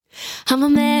I'm a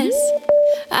mess.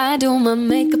 I do my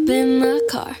makeup in the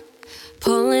car.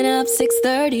 Pulling up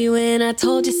 6:30 when I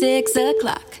told you 6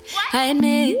 o'clock. I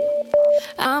admit,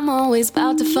 I'm always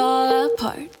about to fall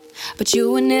apart. But you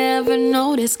would never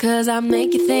notice, cause I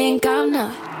make you think I'm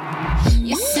not.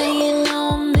 You say you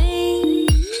know me,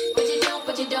 but you don't,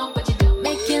 but you don't, but you don't.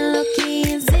 Make it look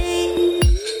easy.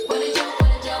 What a joke,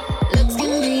 what a joke. Looks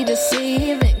can be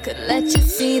deceiving, could let you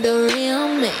see the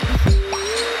real me.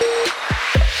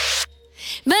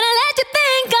 But I let you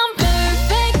think I'm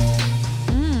perfect.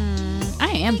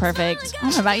 I am perfect. I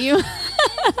don't know about you.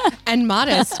 And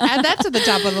modest. Add that to the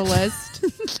top of the list.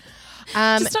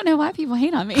 Just don't know why people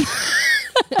hate on me.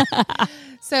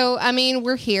 So, I mean,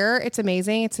 we're here. It's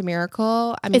amazing. It's a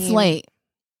miracle. I mean, It's late.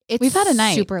 We've had a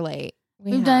night. Super late.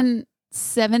 We've done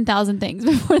 7,000 things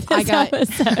before this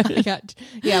episode.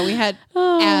 We had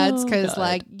ads because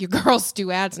like you girls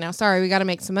do ads now. Sorry, we got to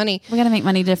make some money. We got to make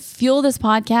money to fuel this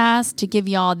podcast to give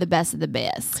y'all the best of the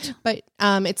best. But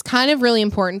it's kind of really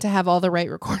important to have all the right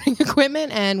recording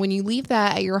equipment. And when you leave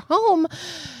that at your home,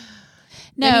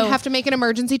 you have to make an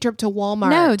emergency trip to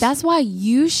Walmart. No, that's why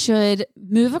you should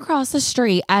move across the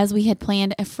street as we had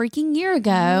planned a freaking year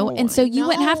ago. And so you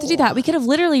wouldn't have to do that. We could have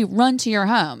literally run to your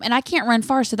home. And I can't run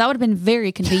far, so that would have been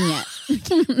very convenient.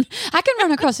 I can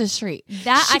run across the street.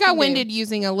 She got winded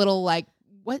using a little like,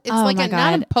 what? It's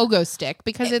not a pogo stick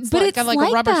because it's like a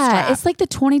rubber strap. It's like the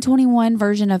 2021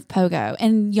 version of pogo.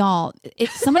 And y'all,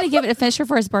 somebody gave it to Fisher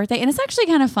for his birthday. And it's actually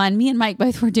kind of fun. Me and Mike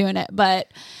both were doing it.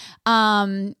 But I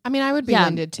mean, I would be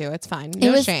winded too. It's fine.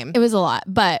 No shame. It was a lot,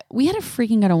 but we had to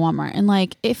freaking go to Walmart. And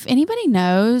like, if anybody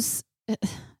knows,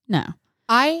 no.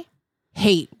 I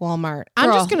hate Walmart.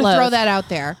 I'm just going to throw that out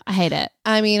there. I hate it.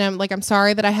 I mean, I'm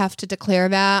sorry that I have to declare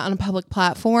that on a public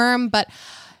platform, but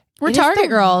we're Target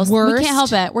girls. We can't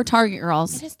help it. We're Target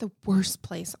girls. It is the worst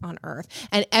place on earth.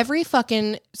 And every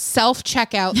fucking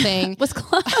self-checkout thing was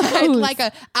closed. Had like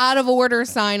a out of order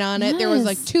sign on it. Yes. There was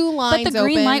like 2 lines But the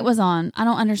green light was on. I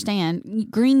don't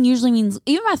understand. Green usually means,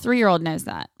 even my 3-year-old knows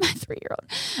that. My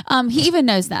 3-year-old. He even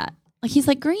knows that. Like he's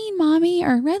like, green, mommy,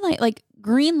 or red light. Like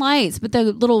green lights, but the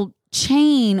little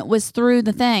chain was through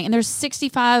the thing. And there's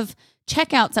 65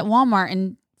 checkouts at Walmart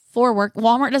and 4 work.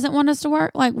 Walmart doesn't want us to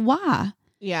work. Like, why?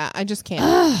 Yeah, I just can't.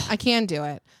 I can't do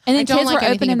it. And then kids like were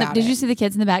opening. Did you see the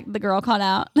kids in the back? The girl called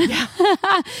out. Yeah.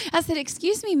 I said,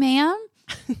 "Excuse me, ma'am.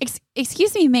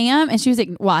 Excuse me, ma'am." And she was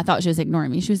I thought she was ignoring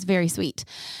me. She was very sweet.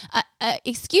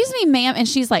 Excuse me, ma'am. And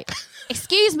she's like,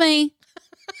 "Excuse me,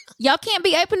 y'all can't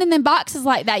be opening them boxes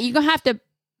like that. You're gonna have to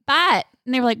buy it."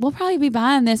 And they were like, "We'll probably be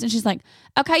buying this." And she's like,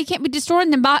 "Okay, you can't be destroying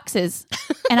them boxes."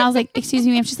 And I was like, "Excuse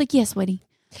me, ma'am." She's like, "Yes, Woody."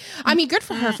 I mean, good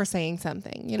for her for saying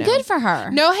something, you know. Good for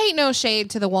her. No hate, no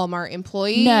shade to the Walmart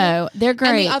employee. No, they're great.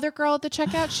 And the other girl at the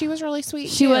checkout, she was really sweet.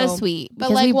 She was sweet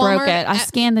because like we broke it. I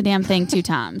scanned the damn thing 2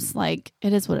 times. Like,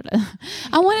 it is what it is.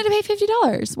 I wanted to pay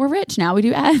 $50. We're rich now. We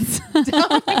do ads.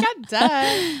 Oh my God,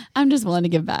 duh. I'm just willing to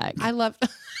give back. I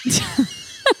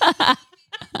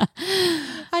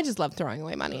just love throwing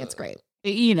away money. It's great.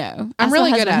 You know, I'm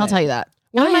really good at it. He'll tell you that.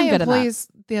 One of my employees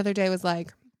the other day was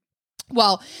like,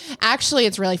 well, actually,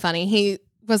 it's really funny. He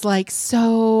was like,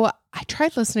 so I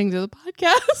tried listening to the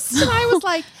podcast. And I was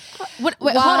like,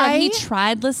 wait, hold on. He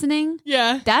tried listening?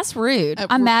 Yeah. That's rude.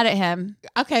 I'm mad at him.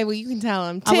 Okay, well, you can tell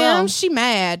him. Tim, she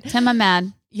mad. Tim, I'm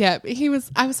mad. Yeah,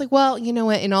 I was like, well, you know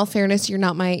what? In all fairness, you're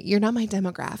not my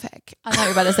demographic. I thought you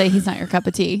were about to say he's not your cup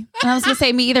of tea. And I was going to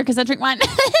say me either because I drink wine.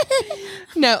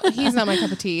 No, he's not my cup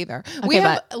of tea either. Okay, we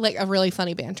have like a really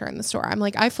funny banter in the store. I'm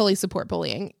like, I fully support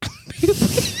bullying.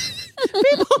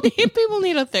 People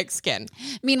need a thick skin.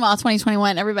 Meanwhile,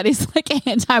 2021, everybody's like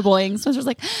anti-bullying. Spencer's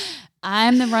like,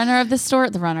 I'm the runner of the store.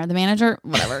 The manager,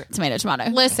 whatever. Tomato.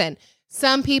 Listen,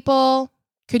 some people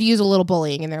could use a little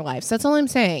bullying in their lives. That's all I'm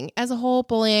saying. As a whole,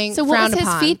 bullying. So what was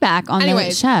his feedback on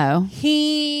the show?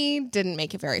 He didn't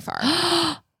make it very far.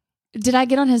 Did I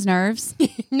get on his nerves?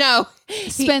 No.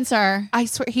 Spencer. I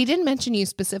swear, he didn't mention you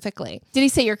specifically. Did he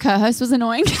say your co-host was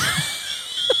annoying?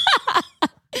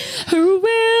 Who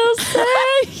will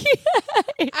say?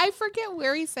 I forget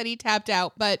where he said he tapped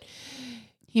out, but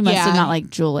he must have not like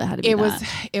Jewel. It had to be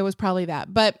it was probably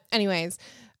that. But anyways,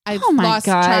 I lost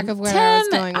track of where I was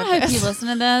going with this. I hope you listen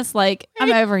to this. Like,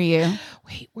 I'm over you.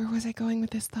 Wait, where was I going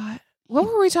with this thought? What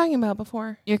were we talking about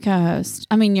before? Your co-host.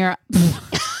 I mean, it's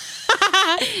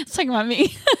talking about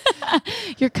me.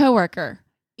 Your coworker.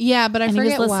 Yeah, but I forget he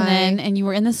was listening, and you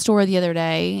were in the store the other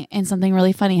day, and something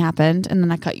really funny happened, and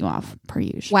then I cut you off per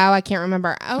usual. Wow, I can't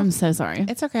remember. Oh, I'm so sorry.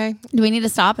 It's okay. Do we need to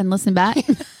stop and listen back?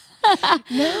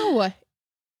 No.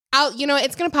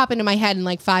 It's going to pop into my head in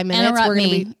like 5 minutes. Interrupt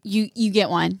me. You get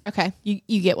one. Okay.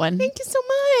 You get one. Thank you so much.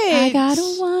 I got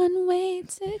a one-way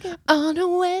to go. On a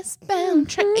westbound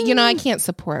train. You know, I can't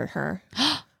support her.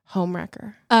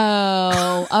 Homewrecker.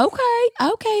 Oh,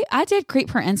 okay. I did creep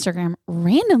her Instagram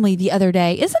randomly the other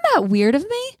day. Isn't that weird of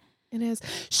me? It is.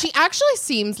 She actually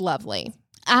seems lovely.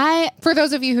 I For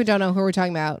those of you who don't know who we're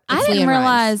talking about, it's didn't Leanne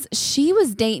realize she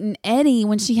was dating Eddie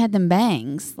when she had them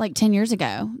bangs like 10 years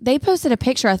ago. They posted a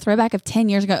picture, a throwback of 10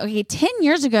 years ago. Okay, 10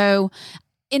 years ago,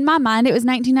 in my mind, it was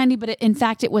 1990, but in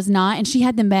fact, it was not. And she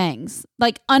had them bangs.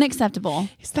 Like, unacceptable.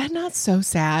 Is that not so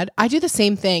sad? I do the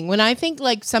same thing. When I think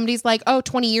like somebody's like, oh,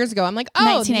 20 years ago, I'm like, oh,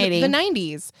 1980. The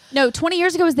 90s. No, 20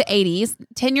 years ago was the 80s.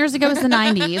 10 years ago was the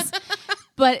 90s.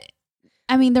 But,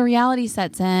 I mean, the reality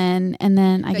sets in, and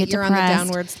then I get You're depressed. on the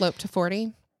downward slope to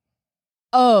 40.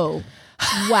 Oh,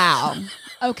 wow.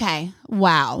 Okay.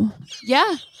 Wow.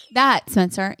 Yeah, that,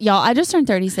 Spencer. Y'all, I just turned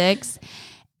 36.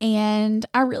 And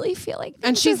I really feel like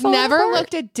And she's never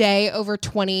looked a day over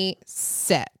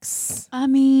 26. I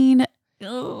mean, I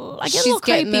get a little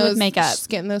creepy with makeup. She's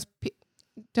getting those.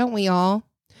 Don't we all?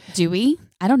 Do we?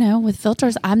 I don't know. With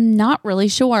filters, I'm not really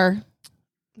sure.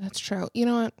 That's true. You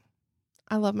know what?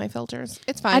 I love my filters.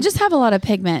 It's fine. I just have a lot of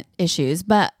pigment issues.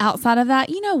 But outside of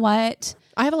that, you know what?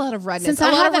 I have a lot of redness. Since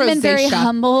I haven't been very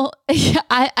humble,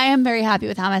 I am very happy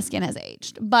with how my skin has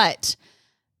aged. But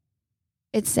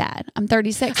it's sad. I'm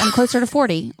 36. I'm closer to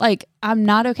 40. Like, I'm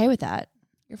not okay with that.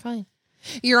 You're fine.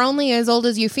 You're only as old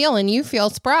as you feel, and you feel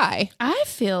spry. I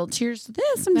feel, cheers to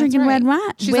this, I'm That's drinking right. red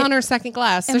wine. She's on her second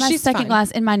glass, so and my she's second fine.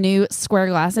 glass in my new square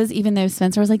glasses, even though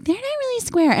Spencer was like, they're not really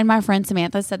square. And my friend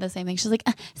Samantha said the same thing. She's like,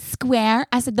 square?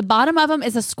 I said, the bottom of them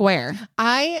is a square.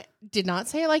 I did not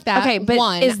say it like that. Okay,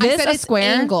 but is this I said a it's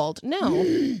square? Angled. No.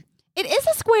 It is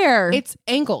a square. It's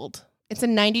angled. It's a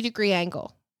 90-degree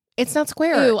angle. It's not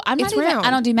square. Ooh, I'm it's not even, round.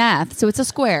 I don't do math, so it's a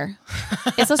square.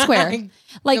 It's a square.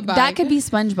 Like, Goodbye. that could be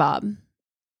SpongeBob.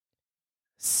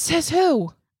 Says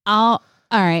who? All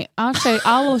right.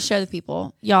 I will show the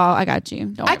people. Y'all, I got you.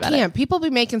 Don't worry I about can't. People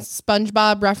be making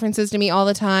SpongeBob references to me all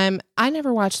the time. I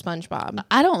never watched SpongeBob. it.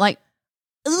 I don't like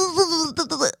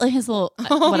his little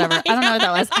whatever. I don't know what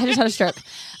that was. I just had a stroke.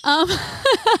 I'm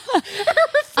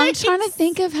trying to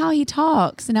think of how he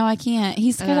talks. No, I can't.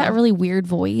 He's got that really weird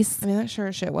voice. I mean, that sure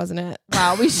as shit wasn't it.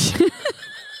 Wow,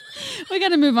 we got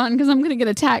to move on because I'm going to get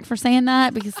attacked for saying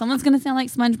that because someone's going to sound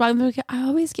like SpongeBob. I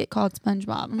always get called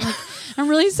SpongeBob. I'm like, I'm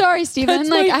really sorry, Steven.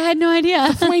 Like, I had no idea.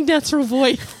 That's my natural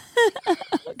voice. Oh,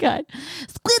 God.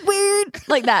 Squidward.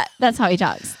 Like that. That's how he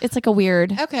talks. It's like a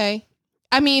weird. Okay.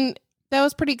 I mean, that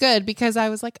was pretty good because I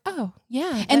was like, oh,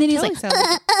 yeah. And then he's totally like,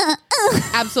 sounds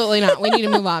absolutely not. We need to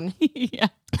move on. Yeah.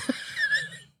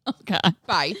 Oh, God.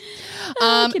 Bye.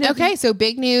 Okey-dokey. Okay. So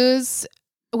big news,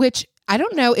 which I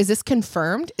don't know. Is this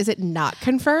confirmed? Is it not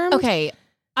confirmed? Okay.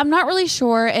 I'm not really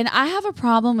sure. And I have a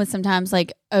problem with sometimes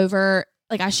like I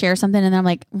share something and then I'm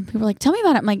like, when people are like, tell me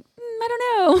about it. I'm like, I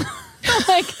don't know.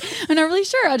 I'm not really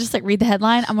sure. I'll just like read the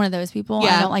headline. I'm one of those people.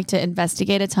 Yeah. I don't like to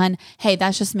investigate a ton. Hey,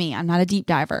 that's just me. I'm not a deep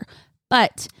diver.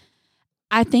 But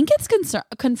I think it's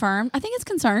confirmed. I think it's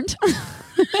concerned.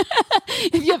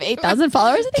 If you have 8,000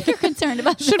 followers, I think you're concerned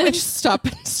about Should we this. just stop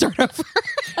and start over?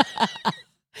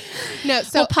 No.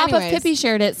 So Well, Papa anyways. Pippi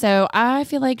shared it, so I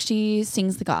feel like she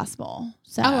sings the gospel.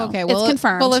 So Oh, okay. Well, it's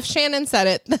confirmed. Well, if Shannon said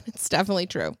it, then it's definitely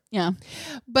true. yeah.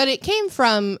 But it came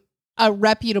from a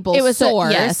reputable It was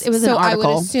source. yes, it was an so I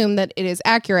article. would assume that it is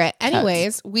accurate.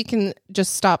 Anyways, we can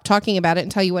just stop talking about it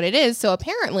and tell you what it is. So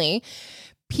apparently,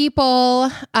 people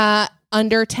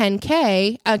under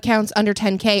 10K, accounts under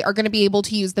 10K are going to be able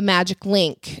to use the magic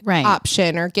link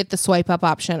option or get the swipe up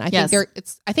option. I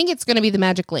think it's going to be the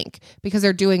magic link because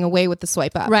they're doing away with the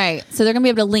swipe up. Right. So they're going to be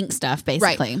able to link stuff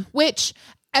basically. Right. Which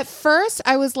at first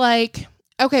I was like,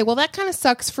 okay, well that kind of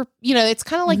sucks for, it's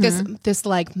kind of like this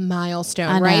like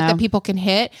milestone, right? That people can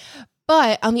hit.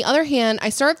 But on the other hand,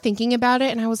 I started thinking about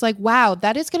it and I was like, wow,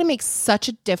 that is going to make such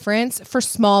a difference for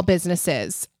small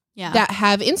businesses that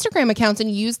have Instagram accounts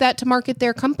and use that to market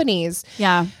their companies.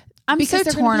 Yeah. I'm so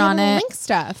torn on it. Link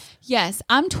stuff. Yes,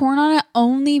 I'm torn on it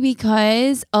only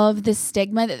because of the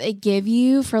stigma that they give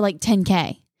you for like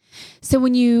 10K. So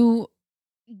when you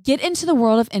get into the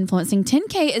world of influencing,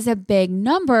 10K is a big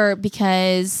number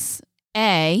because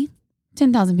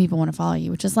 10,000 people want to follow you,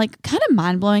 which is like kind of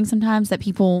mind blowing sometimes that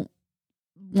people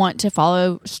want to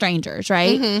follow strangers,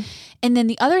 right? Mm-hmm. And then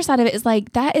the other side of it is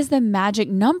like, that is the magic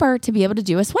number to be able to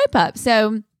do a swipe up.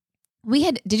 So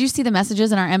did you see the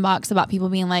messages in our inbox about people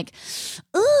being like,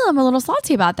 oh, I'm a little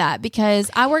salty about that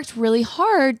because I worked really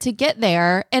hard to get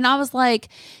there. And I was like,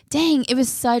 dang, it was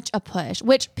such a push,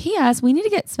 which PS, we need to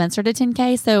get Spencer to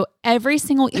 10K. So every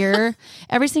single ear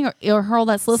hole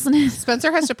that's listening.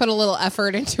 Spencer has to put a little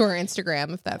effort into her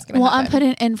Instagram if that's going to happen. Well, I'm putting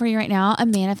it in for you right now.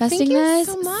 I'm manifesting this. Thank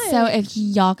you so much. So if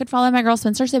y'all could follow my girl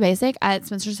Spencer So Basic at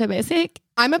Spencer So Basic.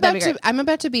 I'm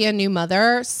about to be a new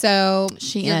mother, so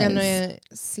you're is. going to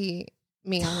see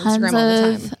me on Instagram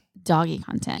all the time. Doggy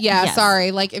content. Yeah, Yes.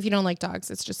 sorry. Like, if you don't like dogs,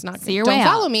 it's just not See your don't way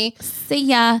follow out. me See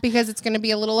ya. because it's going to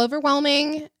be a little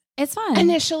overwhelming It's fine.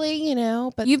 initially,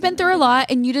 but You've been through a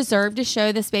lot and you deserve to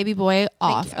show this baby boy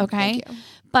off, Thank you. okay? Thank you.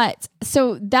 But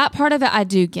so that part of it I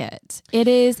do get. It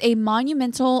is a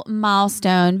monumental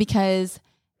milestone because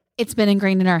it's been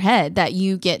ingrained in our head that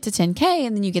you get to 10K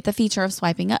and then you get the feature of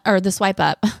swiping up or the swipe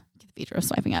up. The feature of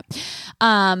swiping up.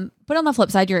 But on the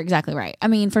flip side, you're exactly right. I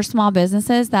mean, for small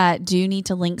businesses that do need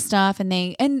to link stuff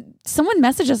and someone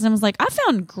messaged us and was like, I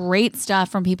found great stuff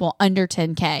from people under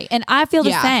 10K. And I feel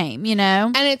the same,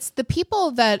 And it's the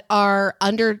people that are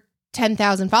under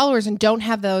 10,000 followers and don't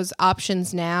have those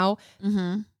options now.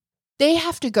 Mm-hmm. They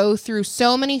have to go through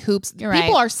so many hoops. You're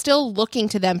People right. are still looking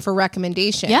to them for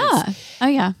recommendations. Yeah. Oh,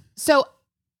 yeah. So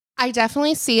I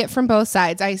definitely see it from both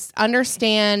sides. I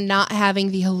understand not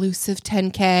having the elusive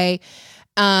 10K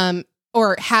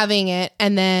or having it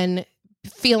and then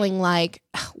feeling like,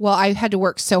 well, I had to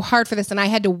work so hard for this and I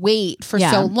had to wait for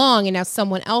so long and now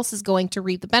someone else is going to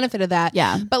reap the benefit of that.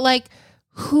 Yeah. But like,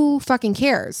 who fucking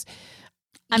cares?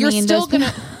 You're still going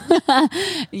to...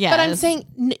 Yeah. But I'm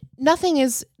saying nothing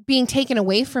is being taken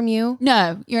away from you.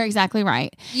 No, you're exactly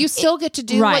right. You still get to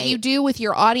do what you do with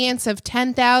your audience of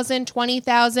 10,000,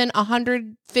 20,000,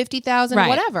 150,000,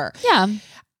 whatever. Yeah.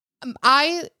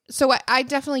 I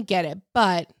definitely get it,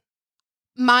 but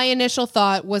my initial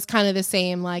thought was kind of the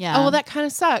same, like, oh, well, that kind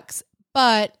of sucks.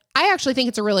 But I actually think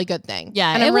it's a really good thing.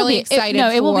 Yeah. And I'm really excited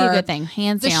for it will be a good thing,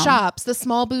 hands down. The shops, the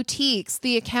small boutiques,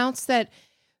 the accounts that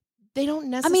they don't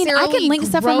necessarily I can link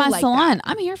stuff from my like salon. that.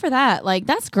 I'm here for that. Like,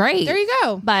 that's great. There you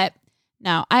go. But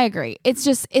no, I agree. It's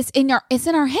just, it's in our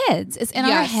heads. It's in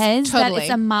our heads that it's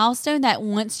a milestone that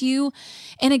once you,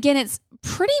 and again, it's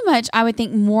pretty much, I would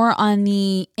think, more on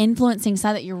the influencing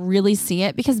side that you really see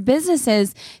it, because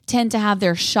businesses tend to have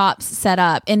their shops set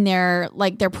up in their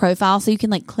profile. So you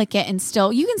can click it and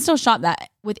you can still shop that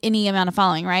with any amount of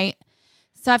following, right?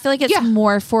 So I feel like it's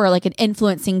more for an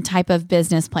influencing type of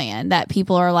business plan that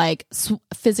people are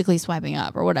physically swiping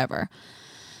up or whatever.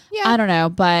 Yeah. I don't know.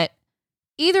 But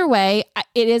either way,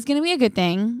 it is going to be a good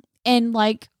thing. And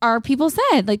like our people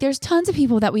said, there's tons of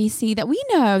people that we see, that we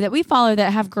know, that we follow,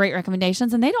 that have great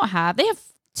recommendations, and they have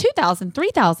 2,000,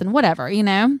 3,000, whatever,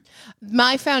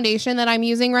 My foundation that I'm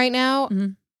using right now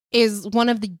is one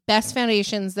of the best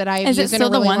foundations that I've used in a really long time. Is it still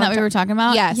the one that we were talking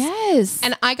about? Yes. Yes.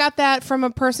 And I got that from a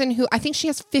person who, I think she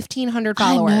has 1,500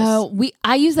 followers. I know.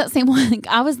 I use that same one.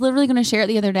 I was literally going to share it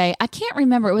the other day. I can't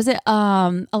remember. Was it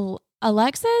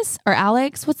Alexis or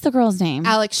Alex? What's the girl's name?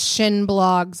 Alex Shin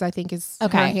Blogs, I think is her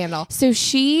handle. So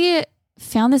she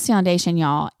found this foundation,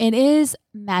 y'all. It is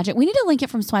magic. We need to link it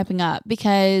from swiping up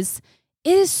because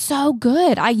it is so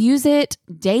good. I use it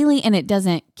daily and it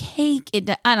doesn't cake.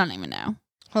 I don't even know.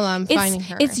 Hold on, I'm finding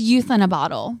her. It's youth in a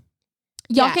bottle.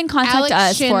 Y'all can contact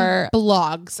us Shin for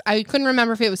blogs. I couldn't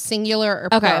remember if it was singular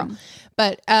or plural.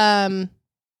 But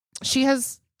she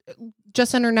has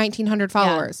just under 1,900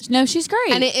 followers. Yeah. No, she's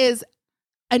great. And it is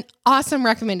an awesome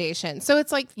recommendation. So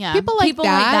it's people like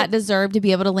that deserve to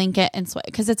be able to link it and swipe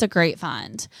because it's a great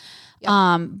find.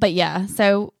 Yep. But yeah,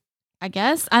 so I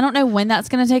guess I don't know when that's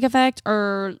going to take effect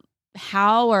or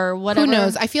how or whatever. Who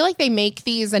knows? I feel like they make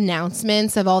these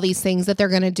announcements of all these things that they're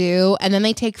going to do, and then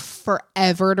they take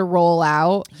forever to roll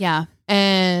out. Yeah.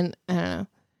 And I don't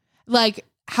know.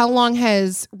 How long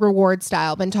has Reward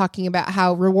Style been talking about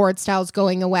how Reward Style is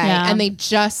going away? Yeah. And they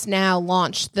just now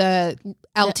launched the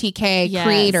LTK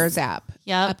Creators app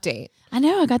update. I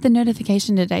know. I got the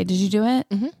notification today. Did you do it?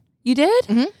 Mm-hmm. You did?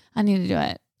 Mm-hmm. I need to do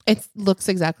it. It looks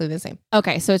exactly the same.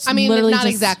 Okay, so it's literally not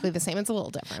exactly the same. It's a little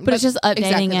different. But it's just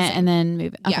updating it and then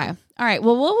moving. Okay. Yeah. All right.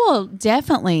 Well, we'll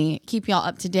definitely keep y'all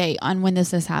up to date on when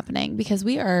this is happening because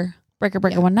we are Breaker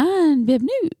 19 Bib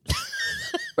News.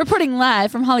 Reporting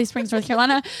live from Holly Springs, North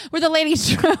Carolina, where the lady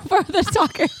drove over the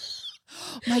Target.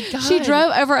 My God. She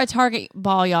drove over a Target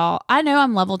ball, y'all. I know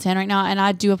I'm level 10 right now, and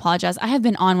I do apologize. I have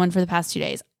been on one for the past 2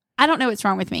 days. I don't know what's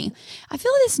wrong with me. I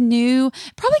feel this new,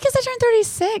 probably because I turned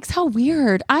 36. How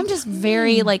weird. I'm just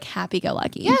very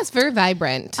happy-go-lucky. Yeah, it's very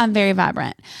vibrant. I'm very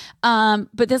vibrant.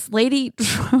 But this lady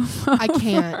drove over. I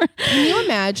can't. Can you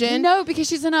imagine? No, because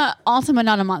she's in an Altima,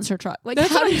 not a monster truck.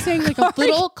 That's what I'm saying. A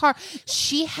little car.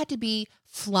 She had to be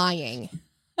flying.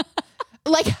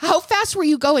 How fast were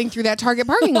you going through that Target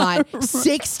parking lot?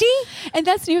 60? And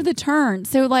that's near the turn.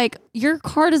 So your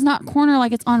car does not corner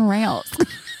like it's on rails.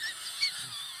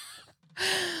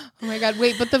 Oh my God.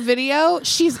 Wait, but the video,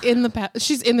 she's in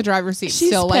the driver's seat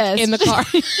still, pissed. like in the car.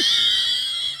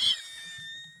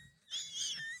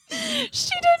 She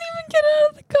didn't even get out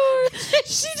of the car.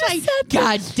 She just like, sat there.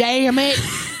 God damn it.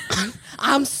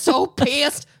 I'm so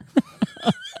pissed.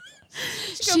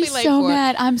 She's so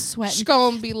mad. I'm sweating. She's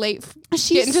going to be late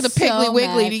getting to the so Piggly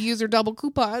Wiggly mad. to use her double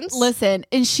coupons. Listen,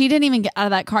 and she didn't even get out of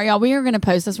that car, y'all. We are going to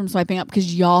post this from Swiping Up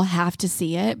because y'all have to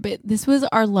see it. But this was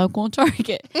our local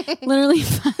Target, literally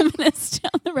 5 minutes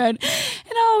down the road.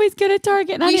 And I always go to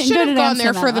Target. And I We didn't should go have to gone there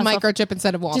Amsterdam. for the microchip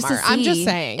instead of Just to Walmart. I'm just see.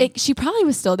 saying. She probably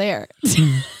was still there.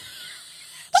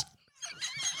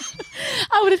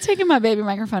 I would have taken my baby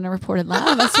microphone and reported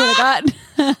live. I swear to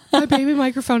God. My baby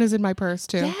microphone is in my purse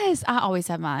too. Yes, I always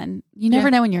have mine. You never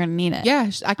know when you're going to need it.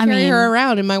 Yeah, I carry her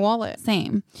around in my wallet.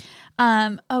 Same.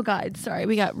 Oh God, sorry,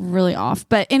 we got really off.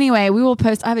 But anyway, we will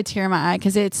post. I have a tear in my eye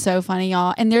because it's so funny,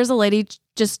 y'all. And there's a lady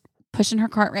just pushing her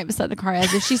cart right beside the car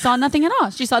as if she saw nothing at all.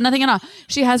 She saw nothing at all.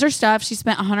 She has her stuff. She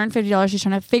spent $150. She's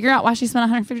trying to figure out why she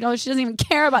spent $150. She doesn't even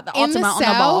care about the ultimate on the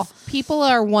ball. People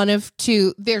are one of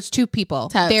two. There's two people.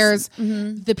 Totes. There's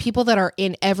the people that are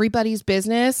in everybody's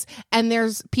business, and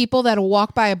there's people that will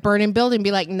walk by a burning building and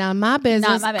be like, "Not my business."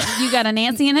 Not my business. You got a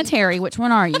Nancy and a Terry. Which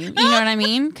one are you? You know what I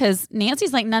mean? Because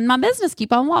Nancy's like, "None of my business.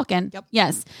 Keep on walking." Yep.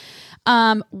 Yes.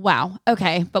 Wow.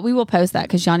 Okay, but we will post that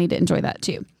because y'all need to enjoy that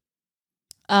too.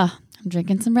 I'm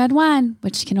drinking some red wine,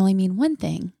 which can only mean one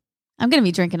thing. I'm going to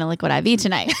be drinking a liquid IV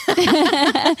tonight.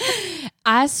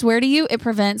 I swear to you, it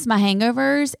prevents my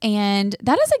hangovers, and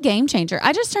that is a game changer.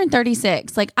 I just turned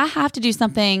 36. Like, I have to do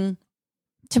something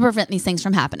to prevent these things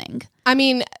from happening. I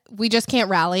mean, we just can't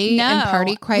rally and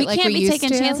party quite like we used to. We can't be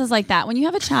taking chances like that. When you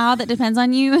have a child that depends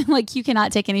on you, like, you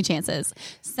cannot take any chances.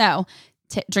 So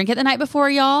drink it the night before,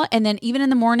 y'all, and then even in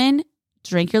the morning,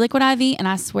 drink your liquid IV, and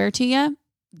I swear to you,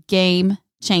 game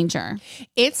changer.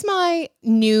 It's my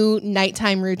new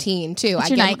nighttime routine too.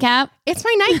 Your nightcap? It's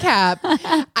my nightcap.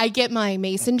 I get my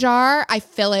mason jar. I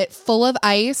fill it full of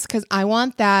ice because I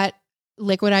want that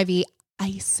liquid IV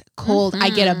ice cold.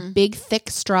 I get a big thick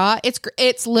straw.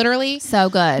 It's literally so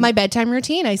good. My bedtime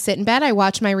routine. I sit in bed, I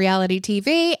watch my reality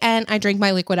TV, and I drink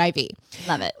my liquid IV.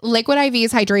 Love it. Liquid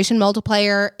IV's Hydration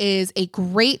Multiplier is a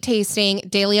great tasting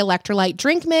daily electrolyte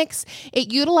drink mix.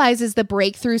 It utilizes the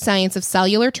breakthrough science of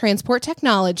cellular transport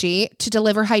technology to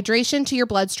deliver hydration to your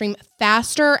bloodstream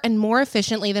faster and more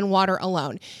efficiently than water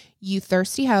alone. You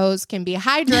thirsty hoes can be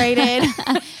hydrated.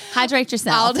 Hydrate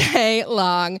yourself all day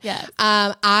long. Yes.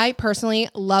 I personally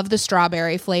love the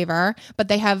strawberry flavor, but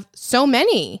they have so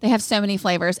many. They have so many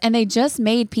flavors, and they just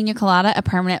made pina colada a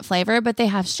permanent flavor, but they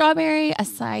have strawberry,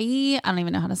 acai. I don't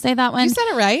even know how to say that one. You said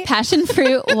it right. Passion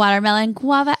fruit, watermelon,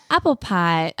 guava, apple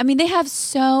pie. I mean, they have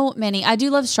so many. I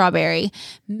do love strawberry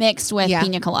mixed with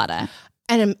pina colada.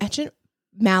 And imagine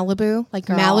Malibu,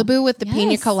 Malibu with the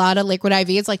pina colada liquid IV.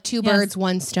 It's like two birds,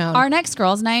 one stone. Our next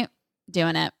girls' night,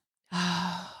 doing it.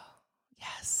 Oh,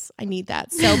 yes. I need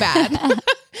that so bad.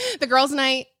 The girls'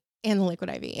 night and the liquid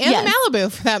IV and the Malibu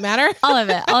for that matter. All of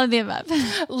it. All of the above.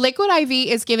 Liquid IV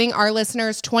is giving our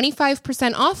listeners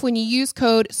 25% off when you use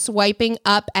code SWIPING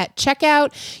UP at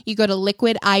checkout. You go to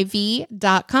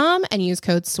liquidiv.com and use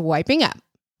code SWIPING UP.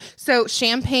 So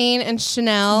Champagne and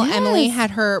Chanel, Emily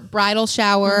had her bridal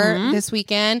shower this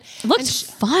weekend. It looked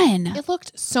fun. It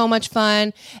looked so much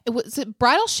fun. Was it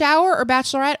bridal shower or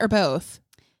bachelorette or both?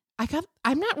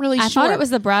 I'm not really sure. I thought it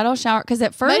was the bridal shower because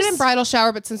at first might have been bridal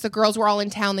shower, but since the girls were all in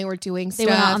town, they were doing stuff.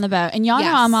 They went out on the boat, and y'all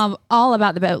know I'm all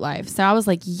about the boat life. So I was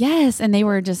like, yes, and they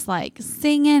were just like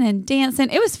singing and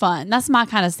dancing. It was fun. That's my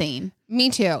kind of scene.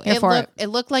 Me too. It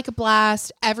looked like a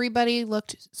blast. Everybody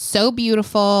looked so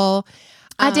beautiful.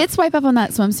 I did swipe up on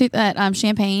that swimsuit that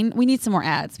Champagne. We need some more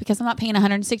ads because I'm not paying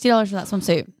 $160 for that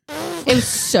swimsuit. It was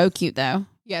so cute though.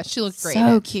 Yeah, she looked great.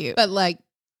 So cute. But like,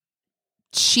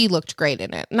 she looked great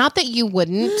in it. Not that you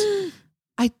wouldn't.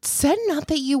 I said not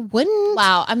that you wouldn't.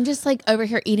 Wow, I'm just like over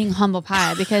here eating humble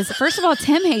pie because first of all,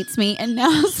 Tim hates me, and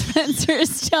now Spencer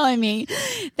is telling me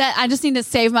that I just need to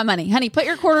save my money. Honey, put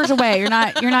your quarters away. You're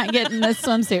not getting this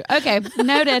swimsuit. Okay,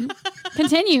 noted.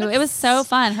 Continue. It was so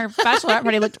fun. Her bachelorette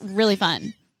party looked really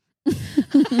fun. I'm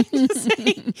just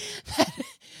saying that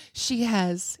she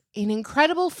has an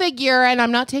incredible figure, and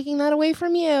I'm not taking that away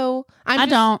from you. I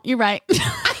don't. You're right.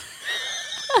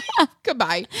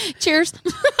 Goodbye. Cheers.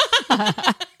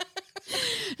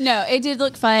 No, it did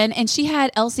look fun. And she had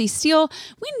Elsie Steele.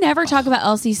 We never talk about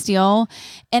Elsie Steele.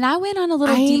 And I went on a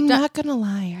little deep dive. I'm not going to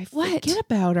lie. I forget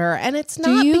about her. And it's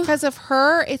not because of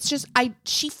her. It's just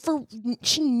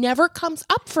she never comes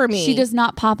up for me. She does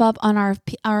not pop up on our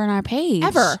page.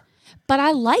 Ever. But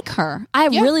I like her.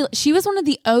 She was one of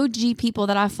the OG people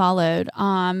that I followed,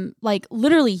 like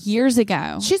literally years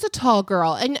ago. She's a tall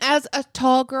girl. And as a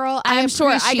tall girl, I'm sure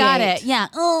I got it. Yeah.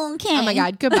 Oh, okay. Oh my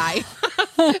God. Goodbye.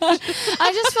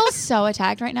 I just feel so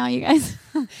attacked right now, you guys.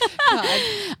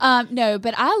 No,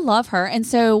 but I love her. And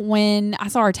so when I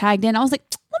saw her tagged in, I was like,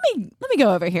 let me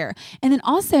go over here. And then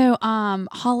also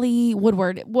Holly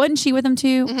Woodward, wasn't she with them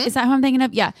too? Mm-hmm. Is that who I'm thinking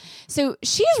of? Yeah. So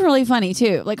she's really funny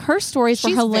too. Like her stories were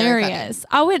hilarious.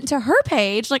 I went to her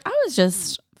page, like I was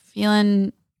just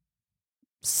feeling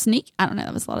sneaky. I don't know.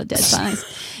 That was a lot of dead silence.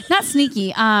 Not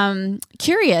sneaky.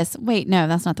 Curious. Wait, no,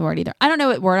 that's not the word either. I don't know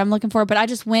what word I'm looking for, but I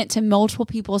just went to multiple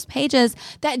people's pages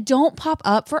that don't pop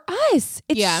up for us.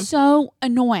 It's so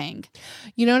annoying.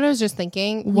 You know what I was just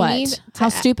thinking? What? How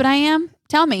stupid I am?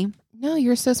 Tell me. No,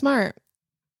 you're so smart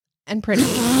and pretty.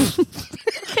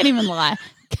 Can't even lie.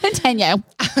 Continue.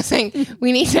 I was saying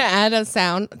we need to add a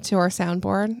sound to our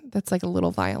soundboard that's like a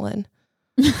little violin.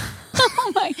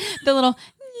 Oh my! The little.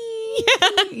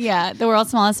 Yeah, the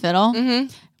world's smallest fiddle.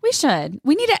 Mm-hmm. We should.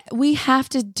 We have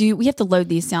to load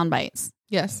these sound bites.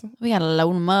 Yes. We got to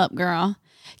load them up, girl.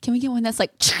 Can we get one that's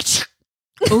like,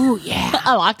 oh yeah,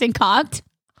 locked and cocked?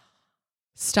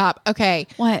 Stop. Okay.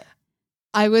 What?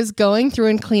 I was going through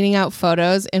and cleaning out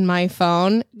photos in my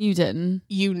phone. You didn't.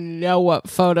 You know what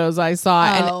photos I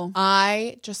saw. Oh. And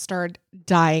I just started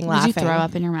dying laughing. Did you throw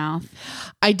up in your mouth?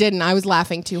 I didn't. I was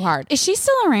laughing too hard. Is she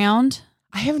still around?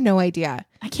 I have no idea.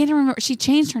 I can't remember. She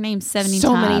changed her name 70 times.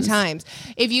 So many times.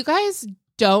 If you guys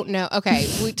don't know, okay,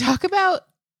 we talk about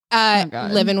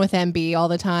living with MB all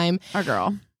the time. Our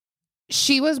girl.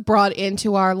 She was brought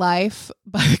into our life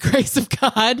by the grace of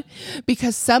God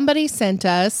because somebody sent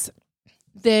us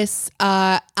this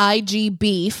IG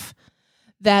beef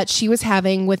that she was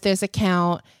having with this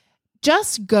account.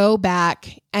 Just go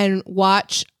back and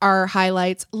watch our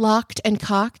highlights, Locked and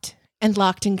Cocked. And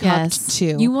Locked and Cocked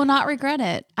too. You will not regret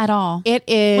it at all. It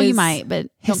is. Well, you might, but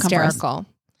hysterical.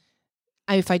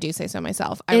 If I do say so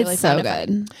myself, I it's really so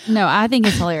good. No, I think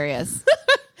it's hilarious.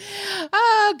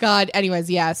 Oh God. Anyways,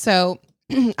 yeah. So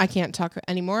I can't talk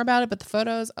anymore about it. But the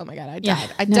photos. Oh my God, I died.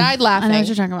 I died laughing. I know what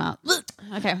you're talking about.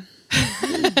 Okay.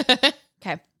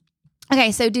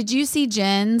 Okay, so did you see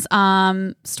Jen's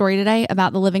story today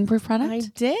about the Living Proof product? I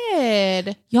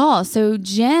did. Y'all, so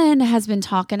Jen has been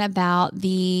talking about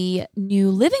the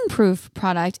new Living Proof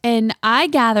product, and I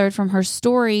gathered from her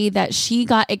story that she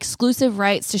got exclusive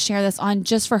rights to share this on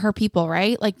just for her people,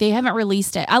 right? Like they haven't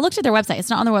released it. I looked at their website. It's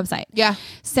not on their website. Yeah.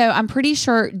 So I'm pretty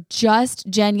sure just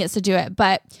Jen gets to do it,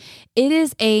 but it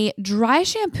is a dry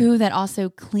shampoo that also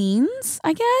cleans,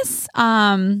 I guess.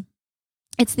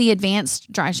 It's the advanced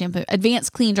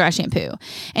clean dry shampoo.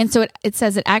 And so it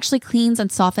says it actually cleans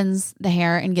and softens the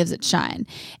hair and gives it shine.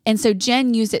 And so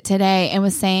Jen used it today and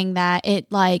was saying that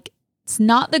it's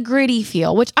not the gritty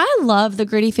feel, which I love the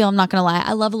gritty feel. I'm not going to lie.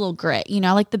 I love a little grit.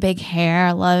 I like the big hair.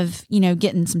 I love,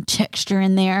 getting some texture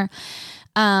in there.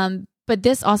 But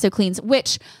this also cleans,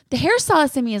 which the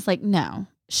hairstylist in me is like, no.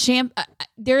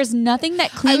 There is nothing that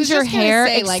cleans your hair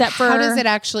except for... How does it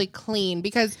actually clean?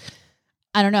 Because...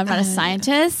 I don't know. I'm not a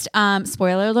scientist.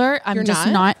 Spoiler alert. I'm just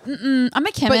not. I'm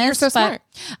a chemist. But you're so smart.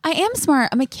 I am smart.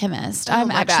 I'm a chemist. Oh,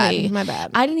 my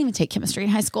bad. I didn't even take chemistry in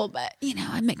high school, but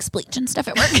I mix bleach and stuff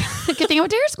at work. Good thing I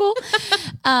went to hair school.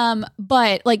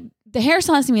 But like the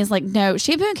hairstylist to me is like, no,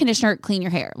 shampoo and conditioner clean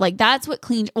your hair. Like that's what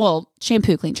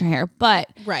shampoo cleans your hair. But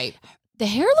right. The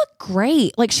hair looked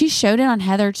great. Like she showed it on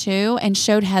Heather too and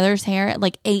showed Heather's hair at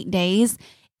like 8 days.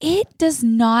 It does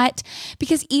not,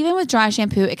 because even with dry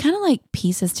shampoo, it kind of like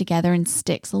pieces together and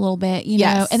sticks a little bit,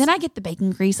 know? And then I get the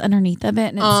bacon grease underneath of it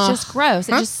and it's just gross.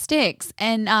 It just sticks.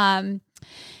 And I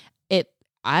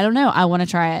don't know. I want to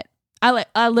try it.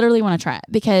 I literally want to try it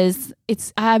because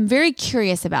I'm very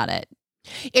curious about it.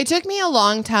 It took me a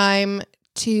long time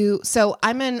so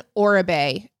I'm an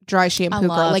Oribe dry shampoo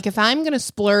girl. Like if I'm going to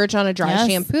splurge on a dry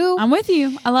shampoo. I'm with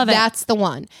you. I love it. That's the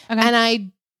one. Okay. And I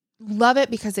love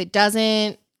it because it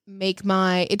doesn't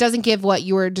give what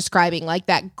you were describing, like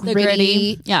that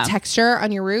gritty texture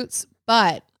on your roots.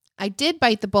 But I did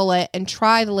bite the bullet and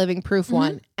try the Living Proof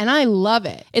one, and I love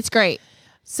it. It's great.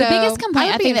 So the biggest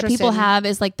complaint I think that people have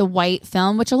is like the white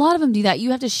film, which a lot of them do that.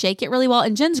 You have to shake it really well.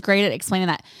 And Jen's great at explaining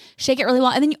that. Shake it really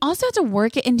well. And then you also have to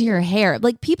work it into your hair.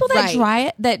 Like people that dry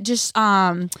it, that just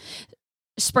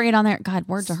spray it on there. God,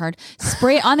 words are hard.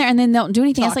 Spray it on there and then don't do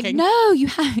anything. It's like, no, you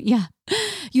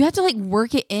have to like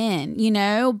work it in,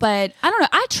 but I don't know.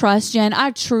 I trust Jen.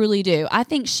 I truly do. I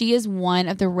think she is one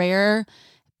of the rare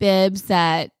bibs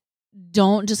that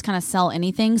don't just kind of sell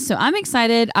anything. So I'm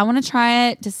excited. I want to try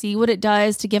it to see what it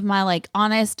does, to give my like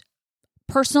honest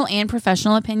personal and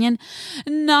professional opinion.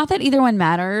 Not that either one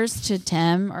matters to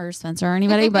Tim or Spencer or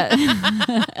anybody, but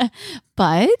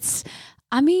but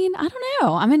I mean, I don't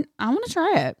know. I mean, I want to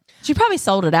try it. She probably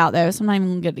sold it out though, so I'm not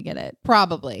even good to get it.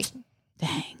 Probably.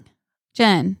 Dang.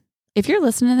 Jen, if you're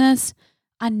listening to this,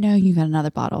 I know you got another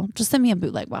bottle. Just send me a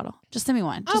bootleg bottle. Just send me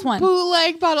one. Just one.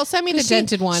 Bootleg bottle. Send me the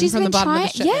dented one from the bottom of the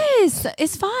shipment. Yes,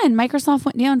 it's fine. Microsoft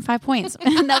went down 5 points.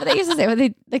 That's what they used to say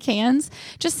with the cans.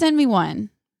 Just send me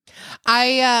one.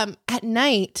 I at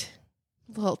night,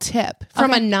 little tip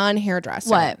from a non-hairdresser.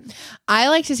 What? I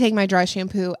like to take my dry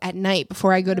shampoo at night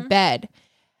before I go to bed.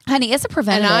 Honey, it's a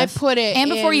preventative. And I put it in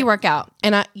before you work out.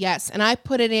 And I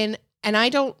put it in. And I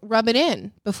don't rub it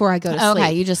in before I go to sleep.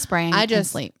 Okay, you just spray and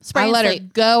sleep. I let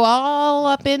it go all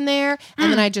up in there,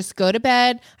 and then I just go to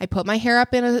bed. I put my hair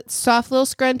up in a soft little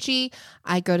scrunchie.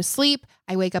 I go to sleep.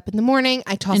 I wake up in the morning.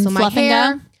 I tousle my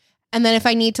hair. And then if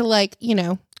I need to,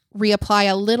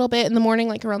 reapply a little bit in the morning,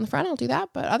 like around the front, I'll do that.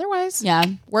 But otherwise,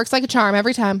 works like a charm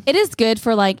every time. It is good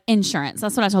for insurance.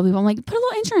 That's what I told people. I'm like, put a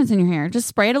little insurance in your hair. Just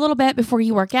spray it a little bit before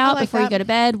you work out, before you go to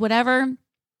bed, whatever.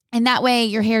 And that way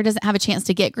your hair doesn't have a chance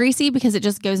to get greasy because it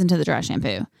just goes into the dry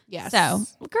shampoo. Yes. So,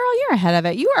 girl, you're ahead of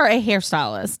it. You are a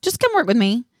hairstylist. Just come work with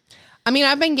me. I mean,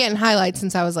 I've been getting highlights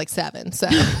since I was 7. So,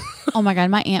 oh my God,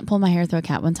 my aunt pulled my hair through a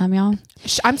cap one time, y'all.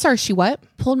 I'm sorry, she what?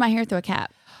 Pulled my hair through a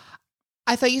cap.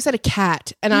 I thought you said a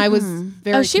cat, and I was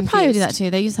very Oh, she confused. probably would do that too.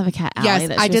 They used to have a cat alley. Yes,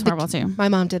 that I did horrible too. My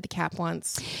mom did the cap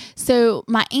once. So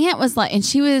my aunt was my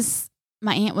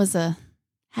aunt was a,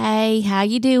 hey, how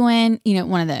you doing?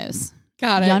 One of those.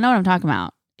 Got it. Y'all know what I'm talking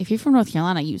about. If you're from North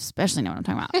Carolina, you especially know what I'm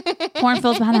talking about.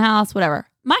 Cornfields behind the house, whatever.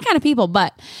 My kind of people.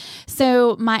 But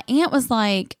so my aunt was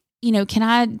like, can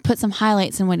I put some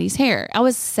highlights in Wendy's hair? I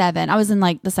was 7. I was in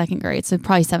the second grade, so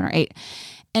probably 7 or 8.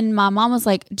 And my mom was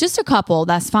like, just a couple.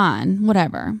 That's fine.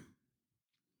 Whatever.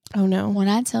 Oh, no. When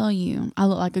I tell you, I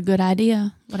look like a good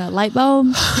idea with a light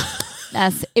bulb.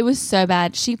 It was so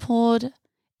bad. She pulled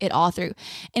it all through.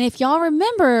 And if y'all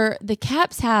remember, the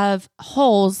caps have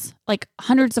holes,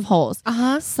 hundreds of holes.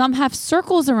 Some have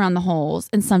circles around the holes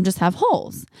and some just have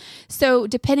holes. So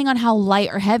depending on how light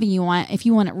or heavy you want, if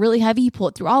you want it really heavy, you pull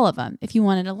it through all of them. If you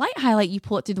wanted a light highlight, you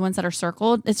pull it through the ones that are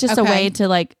circled. It's just a way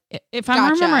to if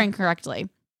I'm remembering correctly,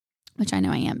 which I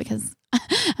know I am because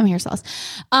I'm a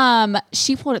hairstylist.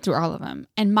 She pulled it through all of them.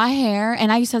 And my hair,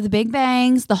 and I used to have the big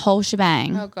bangs, the whole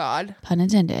shebang. Oh God. Pun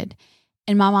intended.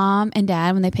 And my mom and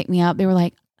dad, when they picked me up, they were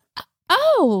like,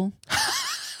 oh,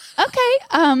 okay.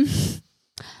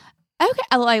 Okay.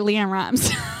 I look like Leanne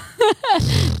Rhymes.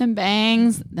 Them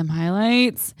bangs, them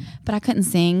highlights. But I couldn't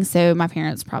sing. So my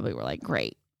parents probably were like,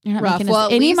 great. You're not making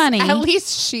us any money. At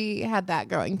least she had that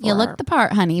going for her. You look the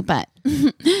part, honey. But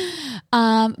yeah,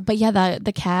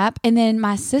 the cap. And then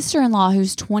my sister-in-law,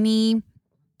 who's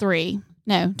 23.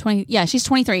 No, 20. Yeah, she's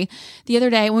 23. The other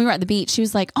day when we were at the beach, she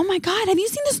was like, oh my God, have you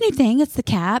seen this new thing? It's the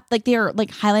cap. They're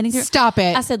highlighting through. Stop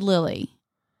it. I said, Lily,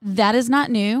 that is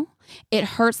not new. It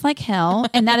hurts like hell.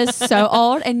 And that is so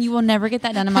old. And you will never get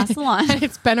that done in my salon.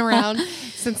 It's been around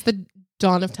since the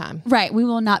dawn of time. Right. We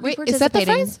will not be participating. Is that the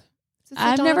phrase?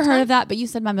 I've never heard of that, but you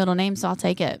said my middle name, so I'll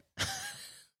take it.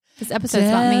 This episode's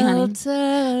about me,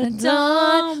 honey.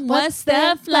 Dawn, what's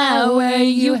that flower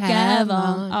you have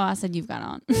on? Oh, I said you've got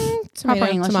on. Proper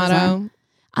English. Tomato.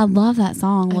 I love that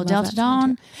song. Well, Delta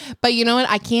Dawn. But you know what?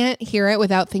 I can't hear it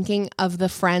without thinking of the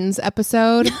Friends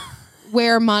episode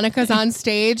where Monica's on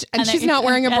stage and she's not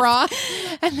wearing a bra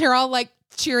and they're all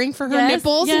cheering for her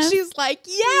nipples. And she's like,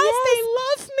 yes, they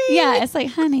love me. Yeah, it's like,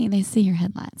 honey, they see your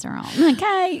headlights are on.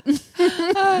 Okay.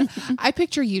 I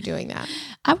picture you doing that.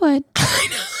 I would.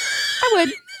 I would.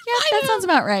 Yeah, that sounds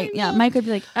about right. Yeah, Mike would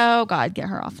be like, oh, God, get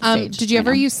her off the stage. Did you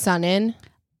ever use Sun In?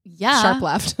 Yeah. Sharp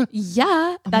Left.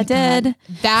 Yeah, that did. God.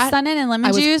 That Sun In and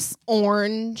lemon juice.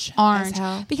 Orange.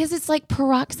 Because it's like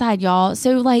peroxide, y'all.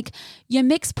 So you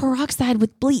mix peroxide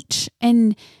with bleach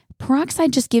and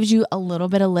peroxide just gives you a little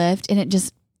bit of lift and it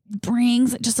just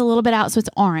brings just a little bit out. So it's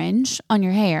orange on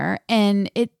your hair and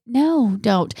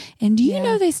don't. And do you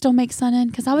know they still make Sun In?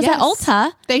 Because I was at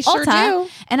Ulta. They sure do.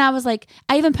 And I was like,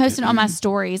 I even posted on my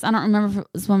stories. I don't remember if it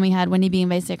was when we had Wendy being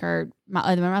basic or my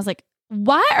other member. I was like,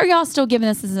 why are y'all still giving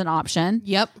this as an option?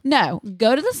 Yep. No,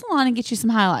 go to the salon and get you some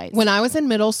highlights. When I was in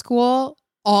middle school,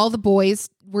 all the boys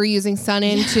were using Sun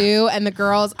In too. And the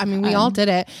girls, I mean, we all did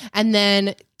it. And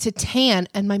then to tan,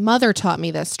 and my mother taught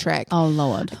me this trick. Oh,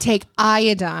 Lord. Take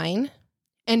iodine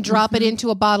and drop it into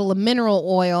a bottle of mineral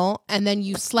oil. And then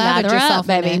you slather yourself,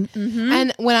 baby. In it.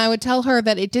 And when I would tell her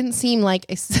that it didn't seem like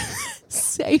a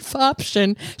safe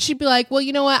option. She'd be like, well,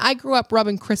 you know what? I grew up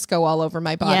rubbing Crisco all over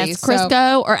my body. Yes,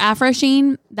 Crisco or Afro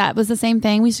Sheen. That was the same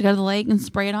thing. We used to go to the lake and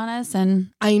spray it on us.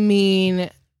 And I mean,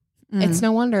 it's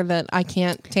no wonder that I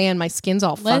can't tan. My skin's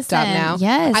all fucked up now.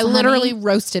 Yes, I literally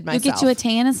roasted myself. You get you a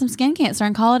tan and some skin cancer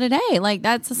and call it a day. Like,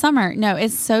 that's the summer. No,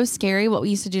 it's so scary what we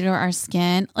used to do to our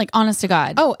skin. Like, honest to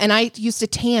God. Oh, and I used to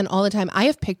tan all the time. I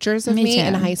have pictures of me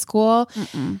in high school.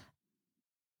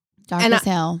 Dark as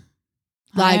hell.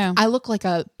 Like, I look like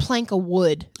a plank of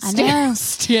wood. I know.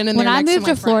 Standing when there I next moved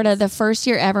to to Florida, the first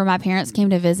year ever, my parents came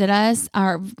to visit us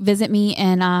or visit me.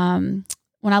 And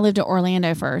when I lived in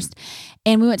Orlando first,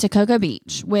 and we went to Cocoa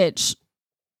Beach, which,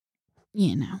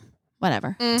 you know,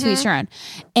 whatever, to each their own.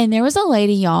 And there was a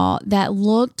lady, y'all, that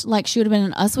looked like she would have been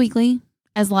in Us Weekly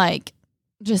as like,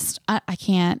 just, I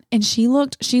can't. And she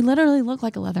literally looked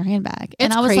like a leather handbag.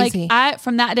 And I was crazy. like,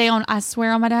 from that day on, I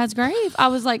swear on my dad's grave, I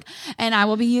was like, and I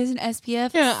will be using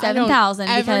SPF 7,000.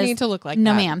 I don't need to look like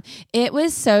no, that. ma'am. It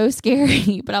was so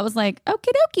scary. But I was like,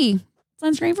 okie dokie.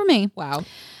 Sunscreen for me. Wow.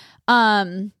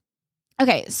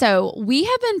 Okay, so we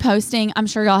have been posting, I'm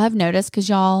sure y'all have noticed because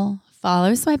y'all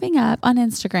follow Swiping Up on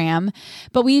Instagram,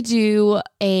 but we do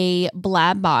a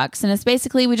blab box, and it's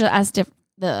basically we just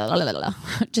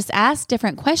ask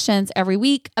different questions every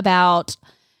week about,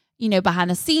 you know,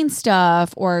 behind the scenes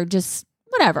stuff or just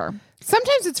whatever.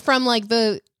 Sometimes it's from like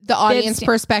the audience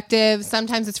perspective.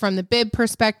 Sometimes it's from the bib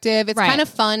perspective. It's kind of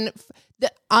fun.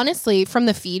 Honestly, from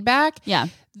the feedback,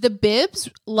 the bibs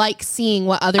like seeing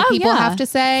what other people have to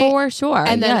say. For sure.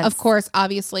 And then, of course,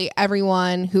 obviously,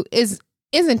 everyone who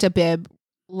isn't a bib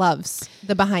loves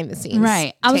the behind the scenes.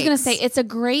 Right. I was going to say it's a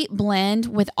great blend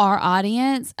with our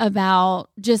audience about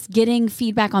just getting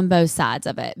feedback on both sides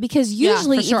of it. Because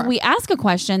usually if we ask a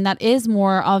question that is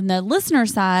more on the listener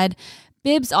side,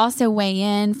 bibs also weigh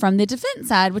in from the defense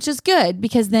side, which is good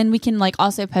because then we can like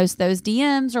also post those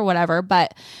DMs or whatever.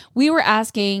 But we were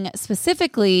asking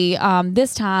specifically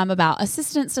this time about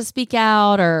assistants to speak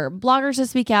out or bloggers to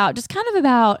speak out, just kind of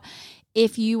about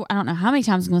if you, I don't know how many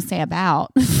times I'm going to say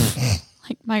about.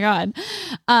 Like, my God.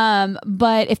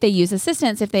 But if they use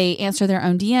assistants, if they answer their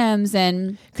own DMs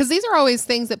and. Because these are always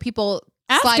things that people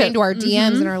slide into our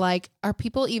DMs and are like, are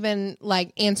people even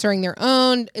like answering their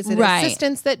own? Is it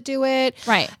assistants that do it?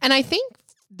 Right. And I think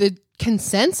the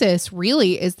consensus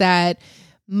really is that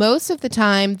most of the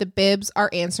time the bibs are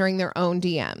answering their own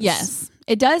DMs. Yes.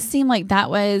 It does seem like that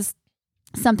was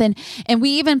something. And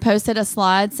we even posted a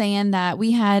slide saying that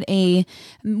we had a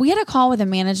call with a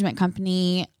management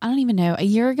company, I don't even know, a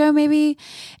year ago maybe,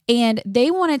 and they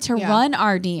wanted to run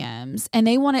our DMs and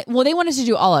they wanted to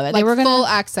do all of it. Like they were going full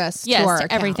access to our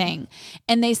account. Everything.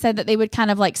 And they said that they would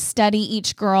kind of like study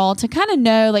each girl to kind of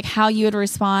know like how you would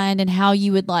respond and how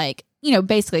you would like, you know,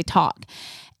 basically talk.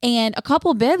 And a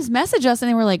couple of bibs messaged us and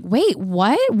they were like, wait,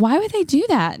 what? Why would they do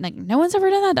that? And like, no one's ever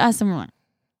done that to us. And we're like,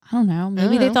 I don't know.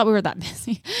 Maybe they thought we were that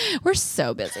busy. We're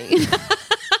so busy.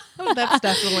 That's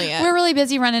definitely it. We're really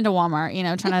busy running to Walmart, you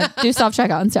know, trying to do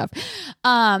self-checkout and stuff.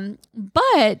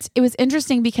 But it was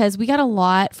interesting because we got a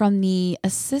lot from the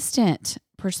assistant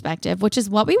perspective, which is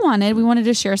what we wanted. We wanted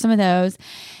to share some of those.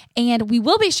 And we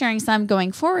will be sharing some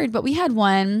going forward. But we had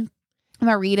one, I'm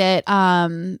going to read it,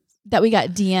 that we got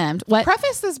DM'd. What?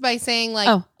 Preface this by saying,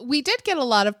 like, we did get a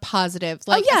lot of positive,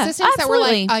 like, assistants that were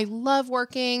like, I love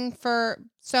working for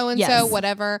so-and-so,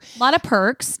 whatever. A lot of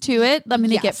perks to it. I mean,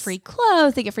 they get free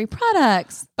clothes, they get free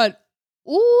products. But,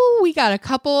 we got a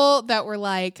couple that were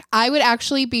like, I would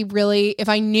actually be really, if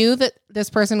I knew that this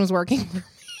person was working for me.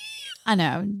 I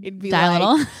know. It'd be die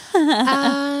like, a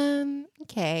little.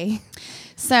 Okay.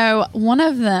 So one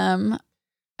of them,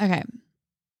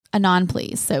 anon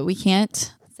please. So we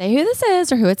can't say who this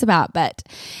is or who it's about, but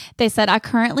they said, I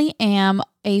currently am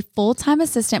a full-time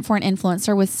assistant for an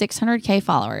influencer with 600K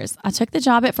followers. I took the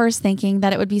job at first thinking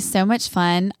that it would be so much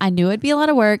fun. I knew it'd be a lot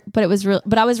of work, but I was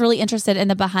really interested in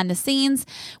the behind the scenes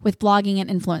with blogging and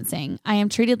influencing. I am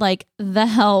treated like the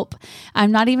help.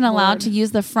 I'm not even allowed to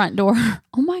use the front door.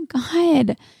 Oh my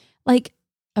God. Like,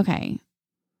 okay.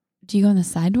 Do you go in the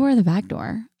side door or the back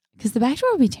door? Because the back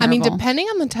door would be terrible. I mean, depending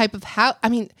on the type of house. I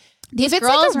mean, these if it's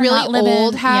like a really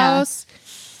old house,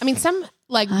 I mean, some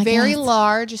like very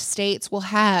large estates will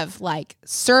have like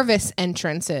service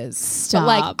entrances. Stop. But,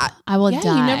 like, I will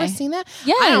die. You never seen that?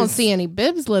 Yes. I don't see any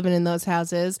bibs living in those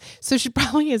houses. So she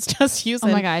probably is just using.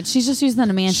 Oh my God. She's just using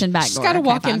the mansion back door. She's got to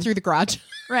walk in through the garage.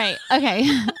 Right. Okay.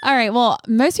 All right. Well,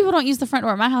 most people don't use the front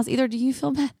door at my house either. Do you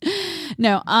feel bad?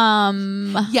 No.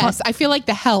 Yes. I feel like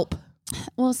the help.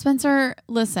 Well, Spencer,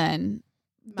 listen,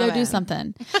 Go do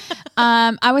something.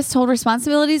 I was told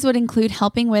responsibilities would include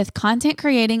helping with content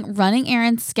creating, running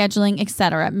errands, scheduling,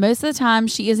 etc. Most of the time,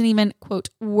 she isn't even, quote,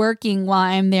 working while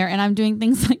I'm there, and I'm doing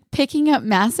things like picking up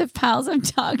massive piles of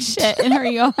dog shit in her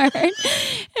yard.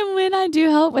 And when I do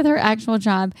help with her actual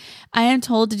job, I am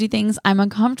told to do things I'm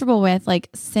uncomfortable with, like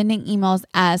sending emails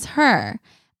as her.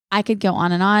 I could go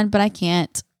on, but I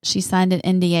can't. She signed an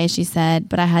NDA, she said,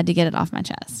 but I had to get it off my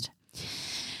chest.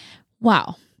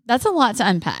 Wow. That's a lot to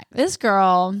unpack. This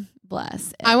girl,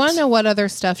 bless it. I want to know what other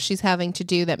stuff she's having to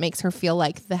do that makes her feel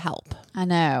like the help. I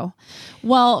know.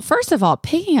 Well, first of all,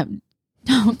 picking up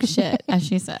dog shit, as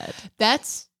she said.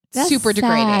 That's super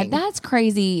degrading. That's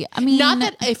crazy. I mean, not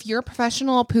that if you're a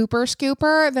professional pooper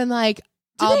scooper, then like,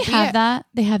 do they have that?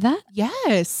 They have that?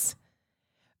 Yes.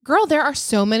 Girl, there are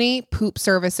so many poop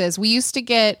services. We used to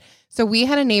get, so we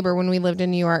had a neighbor when we lived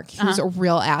in New York. He was a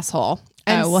real asshole.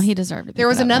 And well, he deserved it. There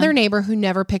was another neighbor who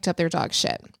never picked up their dog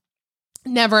shit.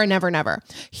 Never.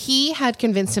 He had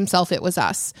convinced himself it was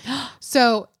us.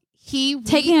 So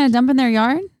taking a dump in their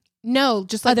yard? No,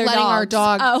 just like letting our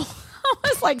dog. Oh, I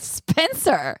was like,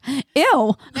 Spencer.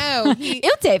 Ew. No.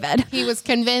 Ew, David. He was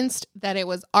convinced that it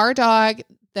was our dog,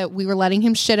 that we were letting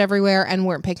him shit everywhere and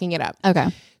weren't picking it up. Okay.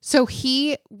 So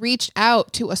he reached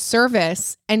out to a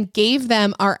service and gave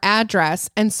them our address.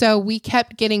 And so we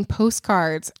kept getting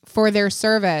postcards for their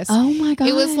service. Oh my gosh.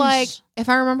 It was like, if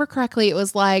I remember correctly, it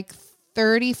was like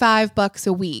 $35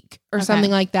 a week or something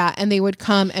like that. And they would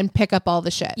come and pick up all the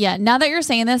shit. Yeah. Now that you're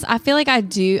saying this, I feel like I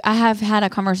have had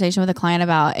a conversation with a client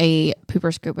about a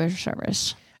pooper scooper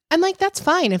service. And like, that's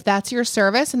fine. If that's your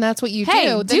service and that's what you do,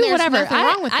 then do there's whatever. nothing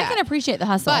wrong with that. I can appreciate the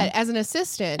hustle. But as an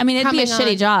assistant, I mean, it'd be a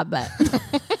shitty job, but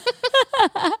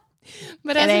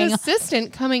but as an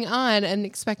assistant coming on and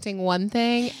expecting one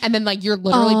thing, and then like you're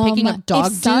literally picking up dog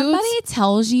dudes. If somebody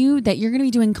tells you that you're going to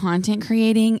be doing content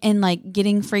creating and like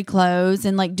getting free clothes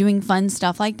and like doing fun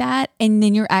stuff like that, and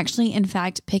then you're actually in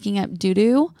fact picking up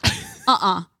doo-doo,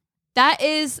 that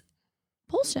is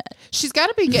bullshit. She's got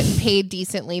to be getting paid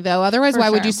decently though. Otherwise, why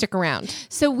would you stick around?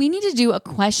 So we need to do a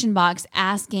question box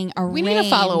asking a We need a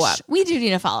follow up. We do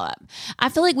need a follow up. I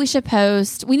feel like we should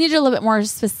post. We need to do a little bit more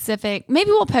specific.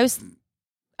 Maybe we'll post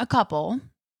a couple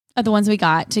of the ones we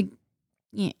got to.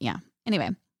 Yeah. Anyway,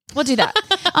 we'll do that.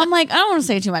 I'm like, I don't want to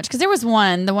say too much because there was the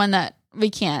one that we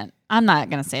can't. I'm not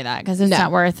going to say that because it's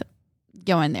not worth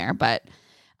going there. But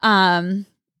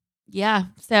yeah.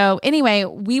 So anyway,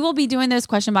 we will be doing those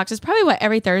question boxes probably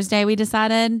every Thursday we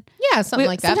decided. Yeah, something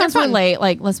like that. Sometimes we're late.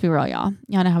 Like, let's be real, y'all.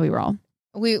 Y'all know how we roll.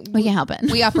 We can't help it.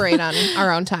 We operate on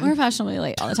our own time. We're fashionably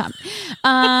late all the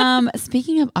time.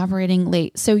 Speaking of operating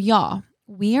late, so y'all,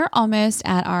 we are almost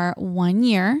at our 1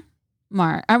 year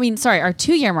mark. Our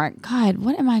 2 year mark. God,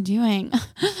 what am I doing?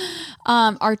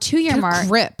 Our 2 year mark.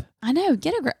 Grip. I know.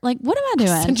 Get a grip. Like, what am I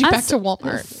doing? Send you back to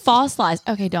Walmart. False lies.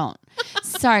 Okay, don't.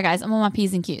 Sorry, guys. I'm on my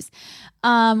P's and Q's.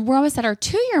 We're almost at our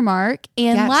 2 year mark.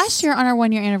 And last year on our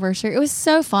 1 year anniversary, it was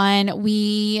so fun.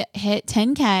 We hit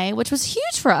 10K, which was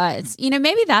huge for us. You know,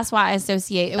 maybe that's why I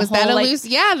associate it was that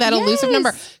elusive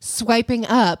number. Swiping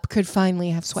up could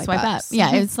finally have swipe up.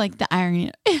 Yeah, it's like the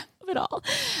irony of it all.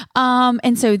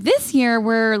 And so this year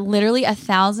we're literally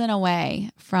 1,000 away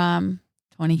from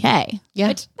 20K. Yeah.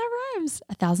 Which that rhymes.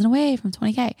 1,000 away from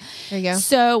 20K. There you go.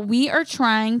 So we are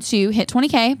trying to hit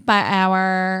 20K by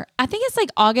I think it's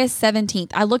like August 17th.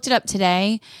 I looked it up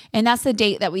today and that's the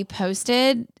date that we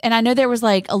posted. And I know there was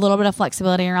like a little bit of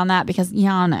flexibility around that because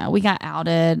y'all know we got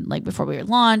outed like before we would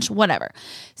launch, whatever.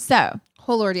 So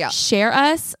oh Lord, yeah. Share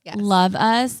us, love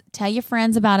us, tell your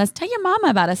friends about us, tell your mama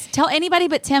about us, tell anybody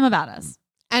but Tim about us.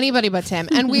 Anybody but Tim.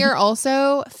 And we are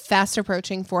also fast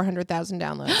approaching 400,000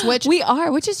 downloads,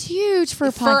 which is huge for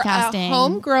podcasting. For a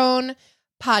homegrown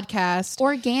podcast.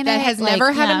 Organic. That has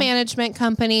never had a management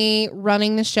company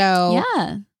running the show.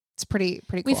 Yeah. It's pretty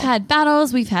cool. We've had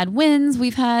battles, we've had wins,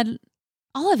 we've had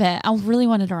all of it. I really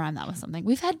wanted to rhyme that with something.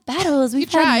 We've had battles, we've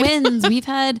had wins, we've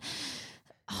had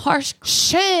harsh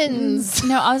shins.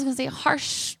 No, I was going to say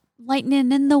harsh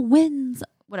lightning in the winds.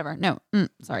 Whatever. No,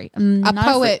 sorry. A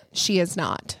poet, she is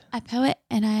not. A poet,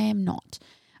 and I am not.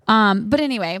 But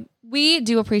anyway, we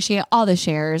do appreciate all the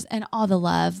shares and all the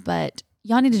love, but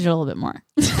y'all need to do a little bit more.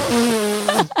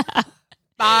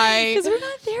 Bye. Because we're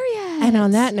not there yet. And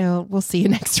on that note, we'll see you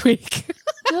next week.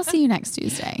 We'll see you next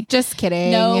Tuesday. Just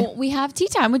kidding. No, we have tea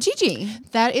time with Gigi.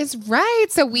 That is right.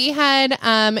 So we had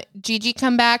Gigi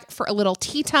come back for a little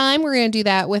tea time. We're going to do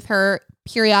that with her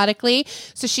periodically.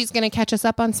 So she's going to catch us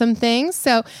up on some things.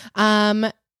 So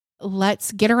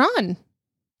let's get her on.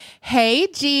 Hey,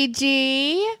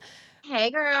 Gigi. Hey,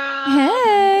 girl.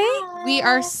 Hey. We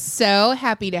are so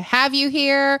happy to have you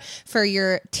here for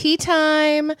your tea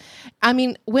time. I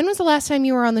mean, when was the last time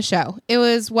you were on the show? It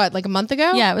was what, like a month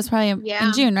ago? Yeah, it was probably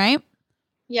in June, right?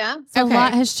 Yeah. So a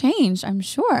lot has changed, I'm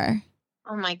sure.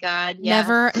 Oh my God.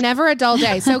 Yeah. Never a dull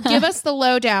day. So give us the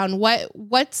lowdown.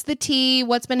 What's the tea?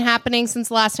 What's been happening since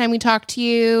the last time we talked to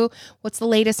you? What's the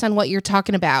latest on what you're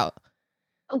talking about?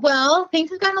 Well,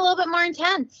 things have gotten a little bit more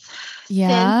intense.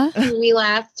 Yeah. Since we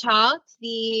last talked.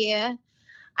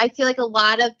 I feel like a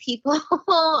lot of people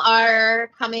are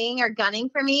coming or gunning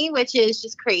for me, which is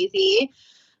just crazy.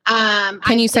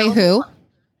 Can you say who?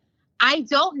 I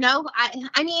don't know.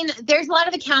 I mean, there's a lot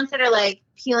of accounts that are like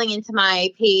peeling into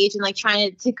my page and like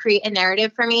trying to create a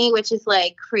narrative for me, which is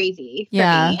like crazy for me.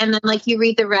 And then like you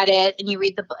read the Reddit and you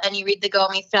read the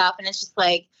Gomi stuff, and it's just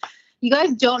like, you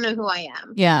guys don't know who I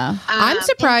am. Yeah. I'm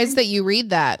surprised that you read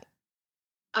that.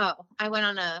 Oh, I went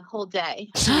on a whole day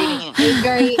reading it. It was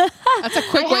very. That's a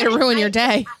quick way to ruin your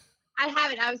day. I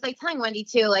haven't. I was like telling Wendy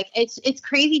too. Like it's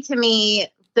crazy to me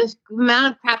the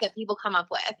amount of crap that people come up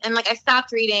with, and like I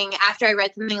stopped reading after I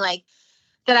read something like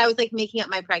that. I was like making up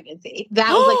my pregnancy.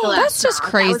 That was like the last. That's just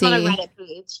crazy. That was on a Reddit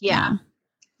page. Yeah.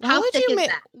 How would you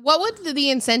make? What would the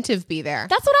incentive be there?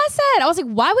 That's what I said. I was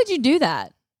like, why would you do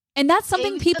that? And that's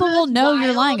something people will know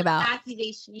you're lying about.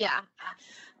 Accusation, yeah.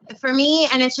 For me,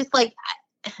 and it's just like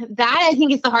that. I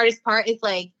think is the hardest part. Is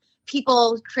like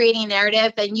people creating a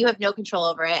narrative and you have no control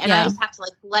over it, and I just have to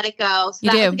like let it go. So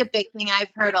that's like a big thing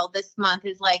I've heard all this month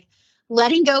is like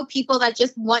letting go people that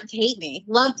just want to hate me,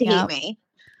 love to hate me.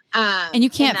 And you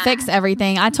can't fix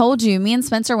everything. I told you, me and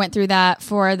Spencer went through that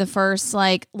for the first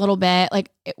like little bit.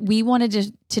 Like we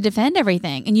wanted to defend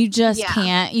everything, and you just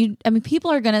can't. I mean,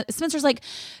 people are gonna. Spencer's like,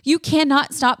 you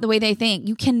cannot stop the way they think.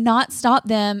 You cannot stop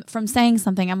them from saying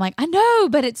something. I'm like, I know,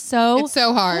 but it's so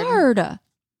hard.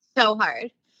 So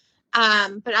hard.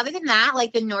 But other than that,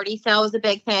 like the Nordy sale was a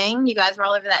big thing. You guys were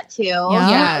all over that too.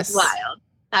 Yes. That was wild.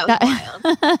 That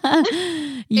was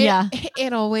wild. Yeah.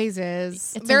 It always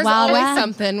is. It's There's always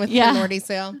something with the Nordy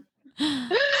sale.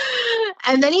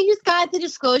 And then you just got the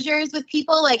disclosures with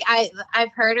people. Like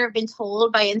I've heard or been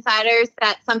told by insiders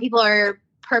that some people are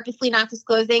purposely not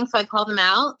disclosing. So I call them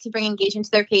out to bring engagement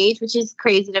to their page, which is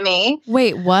crazy to me.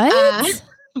 Wait, what?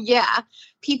 Yeah.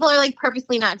 People are like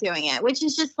purposely not doing it, which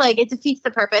is just like, it defeats the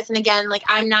purpose. And again, like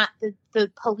I'm not the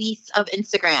police of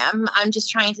Instagram. I'm just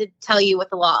trying to tell you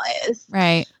what the law is.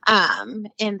 Right.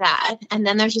 In that. And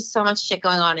then there's just so much shit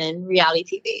going on in reality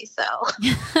TV. So.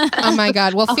 Oh my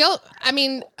God. Well,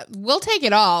 we'll take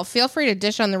it all. Feel free to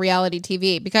dish on the reality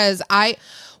TV because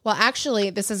actually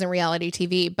this isn't reality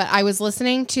TV, but I was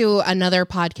listening to another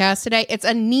podcast today. It's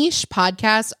a niche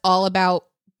podcast all about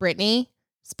Britney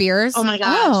Spears. Oh my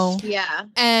gosh. Yeah.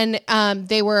 And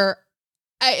it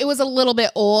was a little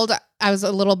bit old. I was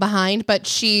a little behind, but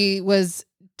she was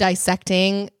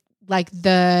dissecting like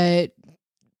the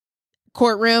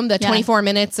courtroom, the 24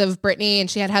 minutes of Britney, and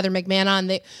she had Heather McMahon on.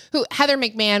 Heather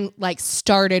McMahon like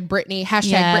started Britney,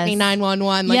 Britney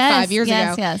 911 like 5 years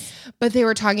ago. Yes. But they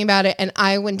were talking about it, and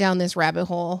I went down this rabbit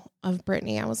hole of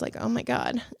Britney. I was like, oh my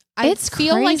God. I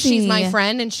feel like she's my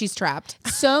friend and she's trapped.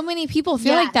 So many people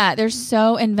feel like that. They're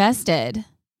so invested.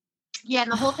 Yeah,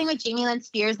 and the whole thing with Jamie Lynn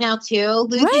Spears now too,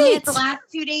 losing it the last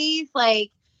 2 days,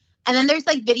 like, and then there's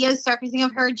like videos surfacing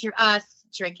of her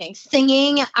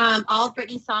singing all of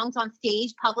Britney's songs on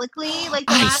stage publicly. Like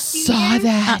the last 2 years. I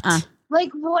saw that.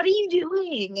 Like, what are you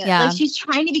doing? Yeah, like she's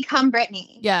trying to become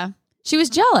Britney. Yeah. She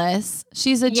was jealous.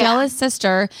 She's a jealous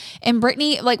sister. And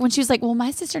Britney, like when she was like, well,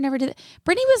 my sister never did it.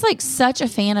 Britney was like such a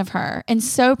fan of her and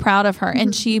so proud of her.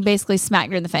 And she basically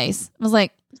smacked her in the face. I was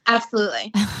like,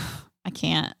 absolutely. I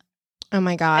can't. Oh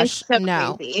my gosh. It's so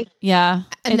no. crazy. Yeah.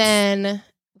 And then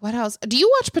what else? Do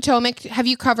you watch Potomac? Have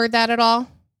you covered that at all?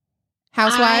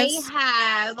 Housewives?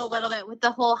 I have a little bit with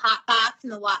the whole hot box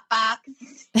and the what box.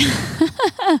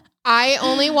 I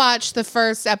only watched the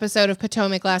first episode of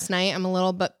Potomac last night. I'm a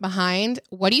little bit behind.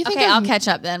 What do you think? Okay, I'll catch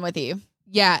up then with you.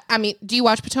 Yeah. I mean, do you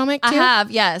watch Potomac too? I have,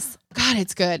 yes. God,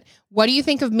 it's good. What do you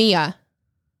think of Mia?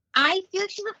 I feel like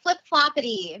she's a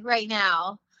flip-floppity right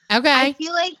now. Okay. I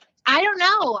feel like, I don't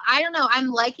know.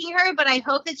 I'm liking her, but I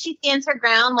hope that she stands her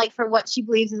ground, like, for what she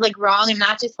believes is, like, wrong and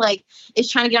not just, like, is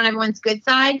trying to get on everyone's good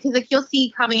side. Because, like, you'll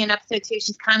see coming in episode 2,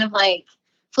 she's kind of, like,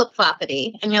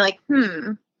 flip-floppity. And you're like,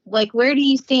 like, where do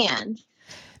you stand?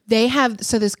 They have,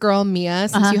 so this girl, Mia,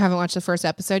 since you haven't watched the first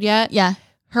episode yet. Yeah.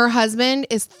 Her husband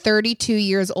is 32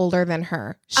 years older than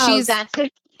her. She's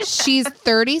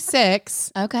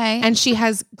 36. Okay. And she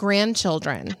has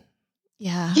grandchildren.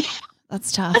 Yeah.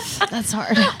 That's tough. That's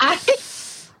hard.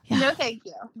 No, thank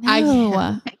you.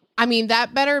 No. I mean,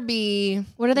 that better be.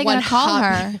 What are they going to call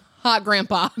her? Hot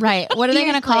grandpa. Right. What are they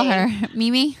going to call her?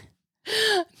 Mimi?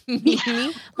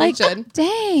 Mimi? Like,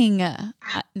 dang.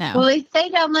 No. Well, they say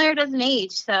down there doesn't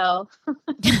age, so.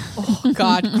 Oh,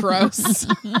 God, gross.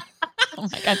 Oh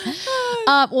my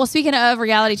God. Well, speaking of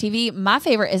reality TV, my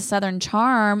favorite is Southern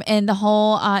Charm and the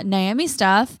whole Naomi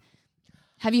stuff.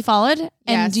 Have you followed? Yes.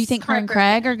 And do you think her and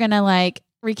Craig are going to like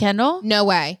rekindle? No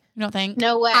way. You don't think?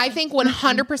 No way. I think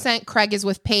 100% Craig is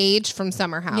with Paige from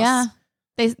Summer House. Yeah.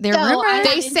 They're rumored.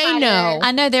 They say no.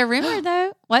 I know they're rumored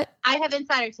though. What? I have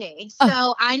insider tea.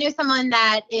 So I know someone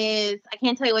that is, I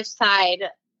can't tell you which side,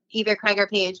 either Craig or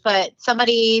Paige, but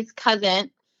somebody's cousin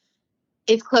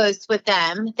is close with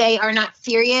them. They are not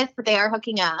serious, but they are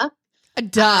hooking up.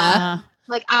 Duh.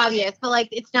 Like obvious, but like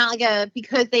it's not like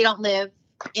because they don't live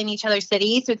in each other's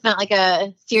cities, so it's not like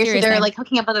a seriously they're like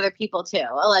hooking up with other people too,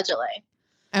 allegedly.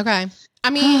 Okay. I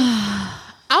mean,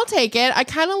 I'll take it. I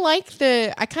kind of like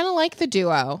the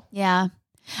duo. Yeah.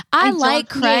 I like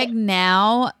Craig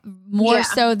now more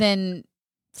so than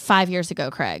 5 years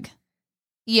ago, Craig.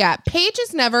 Yeah. Paige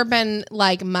has never been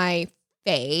like my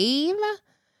fave.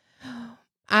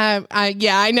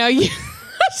 I know you.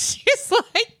 She's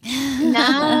like,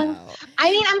 no.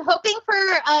 I mean, I'm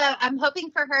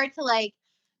hoping for her to like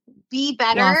be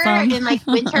better in like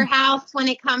Winter House when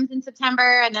it comes in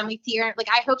September, and then we see her. Like,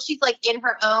 I hope she's like in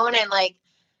her own and like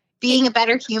being a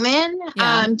better human.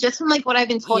 Yeah. Just from like what I've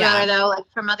been told about her though, like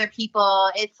from other people,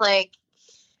 it's like.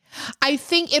 I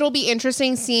think it'll be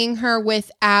interesting seeing her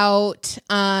without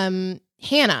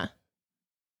Hannah,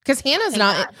 because Hannah's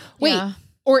not. Wait. Yeah.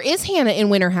 Or is Hannah in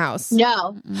Winter House?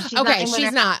 No.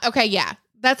 She's not. Okay, yeah.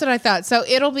 That's what I thought. So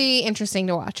it'll be interesting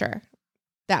to watch her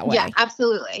that way. Yeah,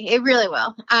 absolutely. It really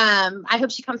will. I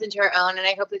hope she comes into her own, and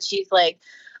I hope that she's like,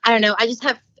 I don't know.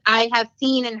 I have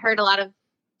seen and heard a lot of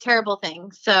terrible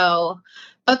things. So,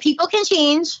 but people can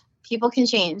change. People can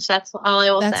change. That's all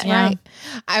I will say. That's right.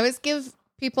 I always give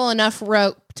people enough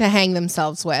rope to hang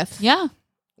themselves with. Yeah.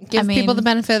 Give people the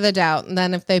benefit of the doubt, and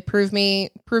then if they prove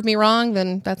me wrong,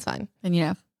 then that's fine. Then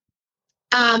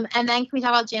and then can we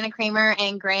talk about Jana Kramer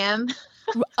and Graham?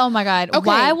 Oh my God! Okay.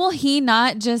 Why won't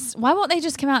they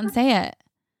just come out and say it?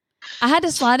 I had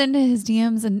to slide into his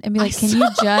DMs and be like, "Can you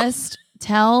just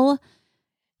tell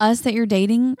us that you're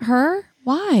dating her?"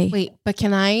 Why? Wait, but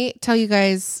can I tell you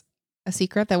guys a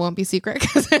secret that won't be secret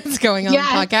because it's going on the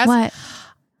podcast? What?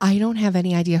 I don't have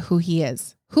any idea who he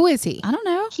is. Who is he? I don't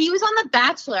know. He was on The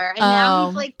Bachelor, and now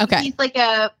he's like, he's like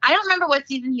I don't remember what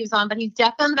season he was on, but he's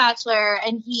definitely on The Bachelor,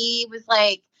 and he was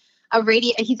like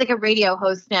he's like a radio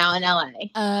host now in LA.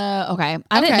 Okay.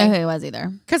 I didn't know who he was either.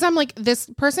 Because I'm like, this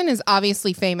person is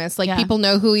obviously famous. Like people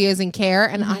know who he is and care,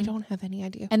 and I don't have any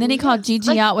idea. And then he called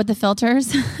Gigi out with the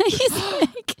filters. He's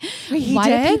like,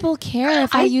 why do people care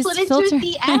if I use filters?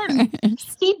 He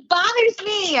bothers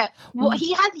me. Well,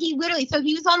 he literally, so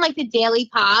he was on like the Daily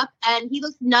Pop, and he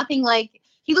looks nothing like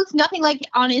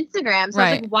on Instagram. So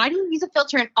I was like, why do you use a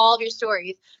filter in all of your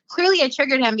stories? Clearly I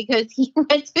triggered him because he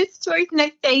went to his stories the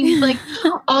next day and he's like,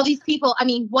 all these people, I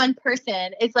mean, one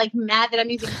person is like mad that I'm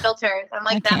using filters. I'm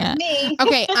like, that's me.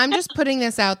 Okay, I'm just putting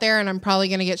this out there and I'm probably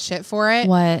going to get shit for it.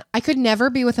 What? I could never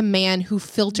be with a man who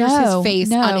filters his face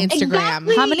on Instagram.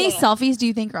 Exactly. How many selfies do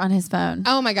you think are on his phone?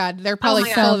 Oh my God, they're probably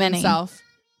full of himself.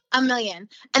 A million.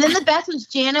 And then the best was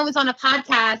Jana was on a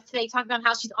podcast today talking about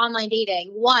how she's online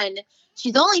dating.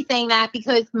 She's only saying that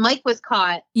because Mike was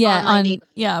caught. On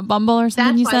Bumble or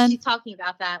something. That's why she's talking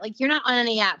about that. Like, you're not on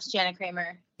any apps, Jana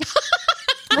Kramer.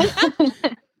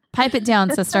 Pipe it down,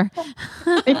 sister.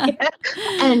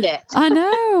 End it. I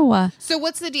know. So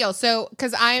what's the deal? So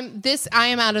because I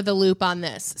am out of the loop on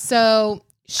this. So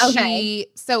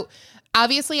so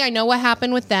obviously I know what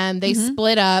happened with them. They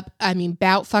split up. I mean,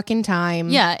 about fucking time.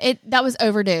 Yeah, that was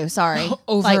overdue. Sorry.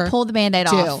 Like, pull the Band-Aid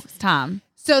off. It's time.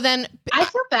 So then I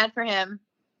feel bad for him.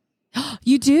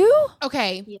 You do?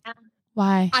 Okay. Yeah.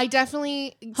 Why? I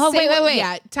definitely. Wait.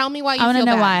 Yeah. Tell me why you feel bad. I want to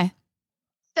know why.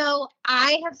 So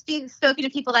I have spoken to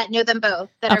people that know them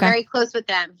both that are very close with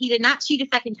them. He did not cheat a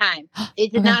second time.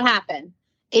 It did not happen.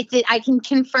 It did. I can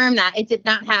confirm that it did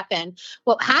not happen.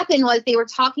 What happened was they were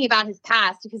talking about his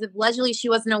past because allegedly she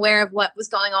wasn't aware of what was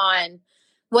going on,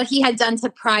 what he had done to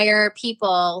prior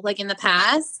people like in the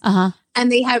past.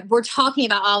 And were talking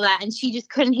about all that, and she just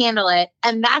couldn't handle it.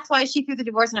 And that's why she threw the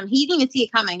divorce on him. He didn't even see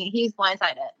it coming. He was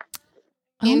blindsided.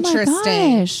 Interesting.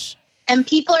 My gosh. And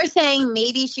people are saying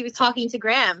maybe she was talking to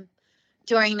Graham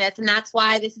during this, and that's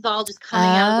why this is all just coming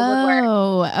out of the woodwork.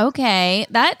 Oh, okay.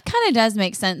 That kind of does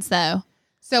make sense, though.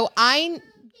 So I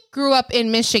grew up in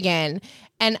Michigan,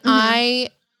 and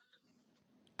I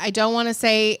don't want to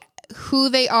say who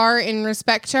they are in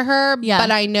respect to her,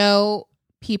 but I know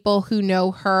people who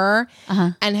know her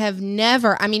and have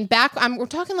never, I mean, we're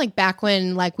talking like back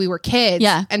when like we were kids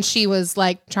and she was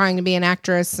like trying to be an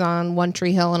actress on One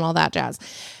Tree Hill and all that jazz.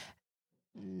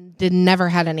 Never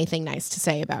had anything nice to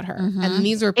say about her. And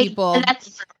these were people that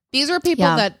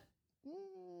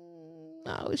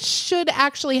should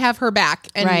actually have her back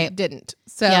and didn't.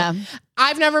 So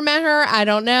I've never met her. I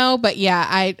don't know, but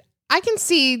I can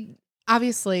see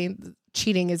obviously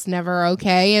cheating is never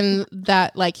okay, and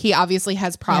that like he obviously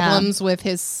has problems with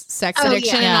his sex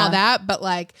addiction and all that, but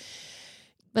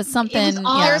something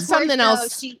there's something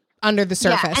else under the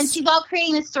surface. Yeah, and she's all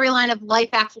creating this storyline of life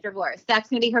after divorce. That's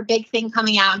going to be her big thing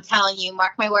coming out. I'm telling you,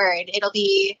 mark my word. It'll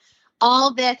be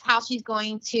all this, how she's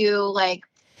going to like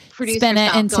produce spin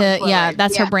it into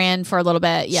that's her brand for a little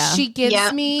bit. She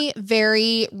gives me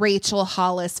very Rachel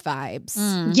Hollis vibes.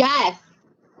 Yes.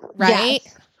 Right?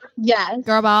 Yes.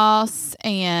 Girl boss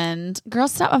and girl,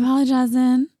 stop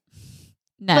apologizing.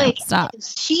 No, stop.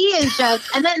 She is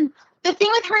just, and then the thing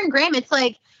with her and Graham, it's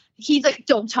like, he's like,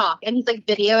 don't talk. And he's like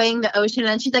videoing the ocean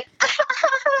and she's like,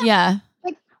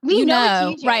 like, we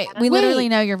know right. We literally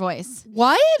know your voice.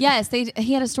 What? Yes.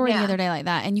 He had a story the other day like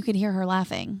that and you could hear her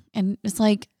laughing and it's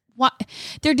like, what?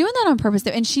 They're doing that on purpose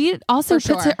though. And she also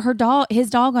puts his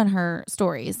dog on her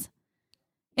stories.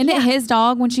 Isn't it his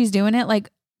dog when she's doing it like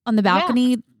on the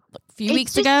balcony a few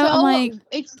weeks ago? I'm like,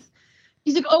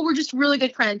 he's like, oh, we're just really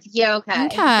good friends. Yeah. Okay.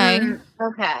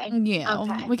 Okay. Yeah.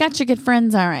 Okay. We got you good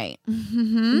friends. All right.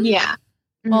 Mm-hmm. Yeah.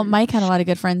 Well, Mike had a lot of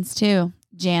good friends too.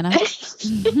 Jana. Is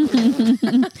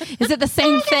it the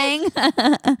same thing?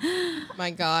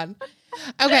 My God.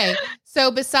 Okay. So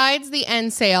besides the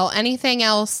end sale, anything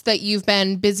else that you've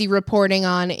been busy reporting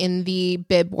on in the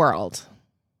bib world?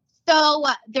 So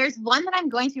there's one that I'm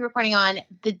going to be reporting on,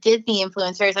 the Disney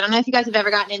influencers. I don't know if you guys have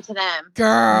ever gotten into them.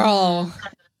 Girl,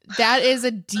 that is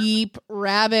a deep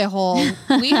rabbit hole.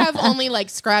 We have only like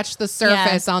scratched the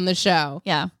surface on the show.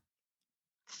 Yeah.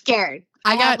 Scared.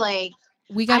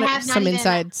 We got some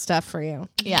inside stuff for you.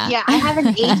 Yeah. Yeah. I have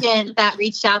an agent that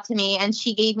reached out to me and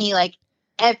she gave me like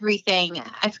everything.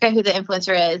 I forget who the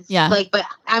influencer is. Yeah. Like, but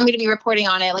I'm going to be reporting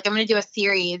on it. Like, I'm going to do a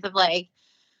series of like,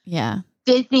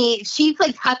 Disney. She's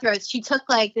like cutthroat. She took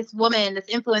like this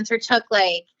influencer took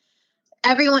like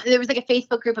everyone. There was like a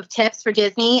Facebook group of tips for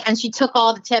Disney, and she took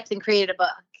all the tips and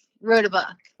wrote a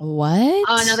book. What?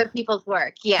 On other people's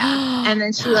work. Yeah. And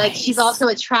then she's also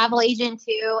a travel agent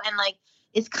too, and like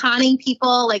is conning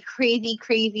people like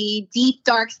crazy, deep,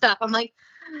 dark stuff. I'm like,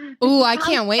 ooh, I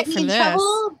can't wait for this.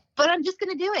 Trouble, but I'm just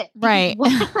going to do it. Right. Why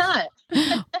not?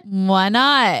 Why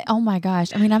not? Oh my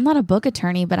gosh. I mean, I'm not a book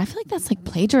attorney, but I feel like that's like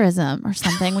plagiarism or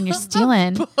something when you're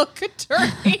stealing. Book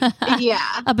attorney. Yeah.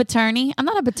 A attorney. I'm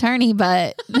not a attorney,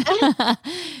 but you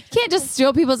can't just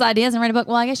steal people's ideas and write a book.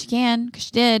 Well, I guess you can because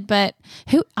you did, but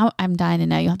I'm dying to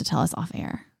know. You'll have to tell us off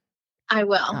air. I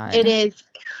will. God. It is.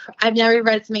 I've never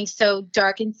read something so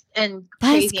dark and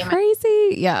crazy. That's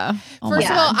crazy. Yeah. First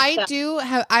of all,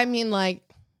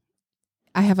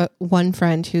 I have one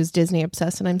friend who's Disney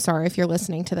obsessed, and I'm sorry if you're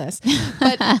listening to this,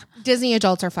 but Disney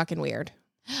adults are fucking weird.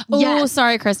 Oh,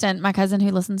 sorry, Kristen. My cousin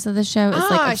who listens to this show is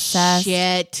like obsessed.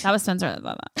 Shit. That was Spencer.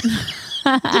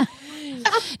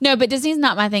 No, but Disney's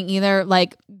not my thing either.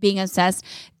 Like being obsessed.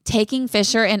 Taking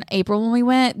Fisher in April when we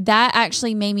went, that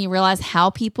actually made me realize how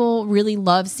people really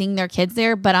love seeing their kids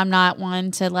there. But I'm not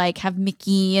one to like have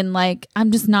Mickey and like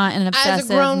I'm just not an obsessive as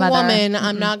a grown mother. woman.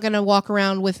 I'm not gonna walk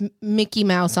around with Mickey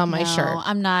Mouse on my shirt.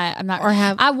 I'm not.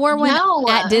 I wore one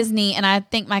at Disney, and I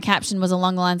think my caption was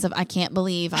along the lines of "I can't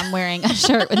believe I'm wearing a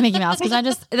shirt with Mickey Mouse"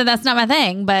 because that's not my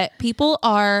thing. But people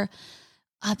are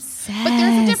obsessed. But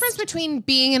there's a difference between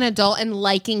being an adult and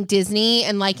liking Disney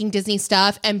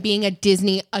stuff and being a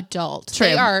Disney adult. True.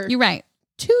 You're right.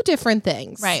 Two different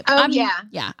things. Right. Oh,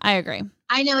 yeah, I agree.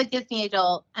 I know a Disney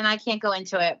adult and I can't go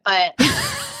into it, but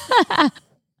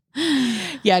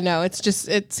yeah, no,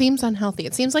 it seems unhealthy.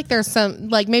 It seems like there's some,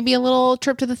 like maybe a little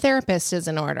trip to the therapist is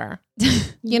in order.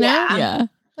 You know? Yeah.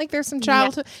 Like there's some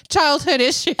childhood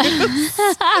issues.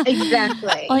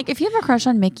 Exactly. Like if you have a crush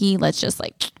on Mickey, let's just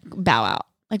like bow out.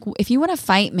 Like if you want to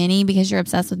fight Minnie because you're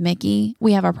obsessed with Mickey,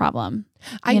 we have a problem.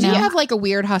 I do have like a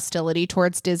weird hostility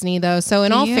towards Disney though. So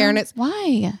in all fairness,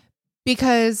 why?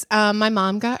 Because my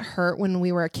mom got hurt when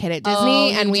we were a kid at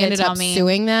Disney and we ended up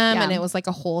suing them and it was like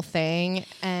a whole thing.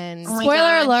 And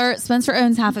spoiler alert, Spencer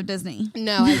owns half of Disney.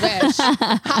 No, I wish.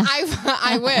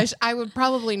 I wish. I would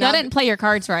probably not. I didn't play your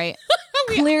cards right.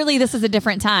 Clearly this is a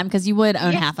different time because you would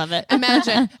own half of it.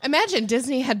 Imagine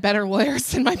Disney had better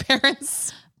lawyers than my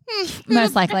parents.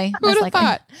 Most likely. Who'd have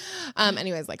thought?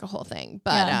 Anyways, like a whole thing.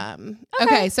 But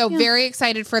okay. So very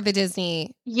excited for the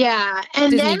Disney. Yeah.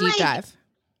 And Disney then deep dive.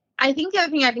 I think the other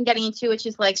thing I've been getting into, which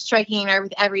is like striking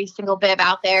with every single bib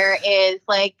out there, is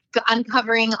like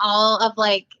uncovering all of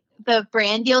like the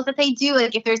brand deals that they do.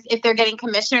 Like if they're getting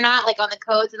commission or not, like on the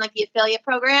codes and like the affiliate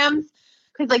programs.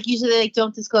 Cause like usually they like,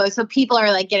 don't disclose. So people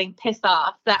are like getting pissed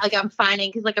off that like I'm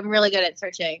finding, cause like I'm really good at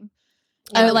searching.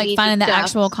 Like finding the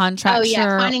actual contract. Oh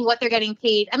yeah. Finding what they're getting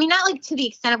paid. I mean, not like to the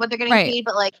extent of what they're getting paid,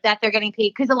 but like that they're getting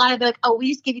paid. Cause a lot of them are like, oh,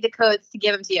 we just give you the codes to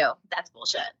give them to you. That's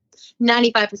bullshit.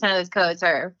 95% of those codes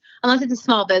are, unless it's a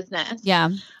small business. Yeah.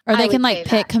 Or they can like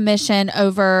pick commission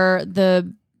over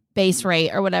the base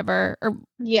rate or whatever. Or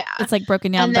it's like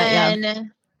broken down. And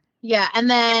then, and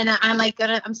then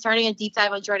I'm starting a deep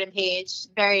dive on Jordan Page.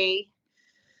 Very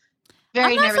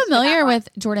I'm not familiar with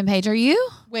Jordan Page. Are you?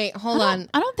 Wait, hold on.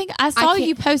 I don't think I saw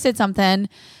you posted something,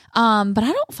 but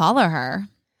I don't follow her.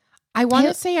 I want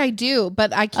to say I do,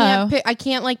 but I can't. I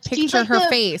can't like picture like her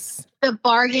face. The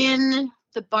bargain.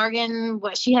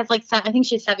 What she has like, I think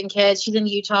she has 7 kids. She's in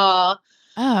Utah.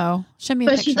 Oh, show me a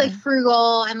picture. She's like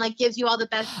frugal and like gives you all the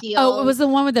best deals. Oh, it was the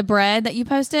one with the bread that you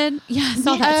posted? Yeah, I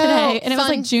saw that today. And it was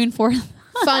like June 4th.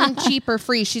 Fun, cheap, or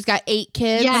free. She's got 8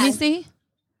 kids. Let me see.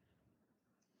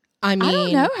 I mean, I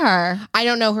don't know her. I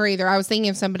don't know her either. I was thinking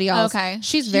of somebody else. Okay.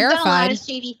 She's verified. Done a lot of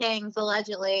shady things,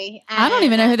 allegedly. I don't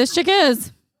even know who this chick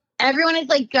is. Everyone is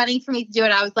like gunning for me to do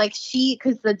it. I was like,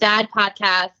 because the Dad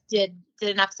podcast did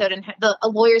an episode and the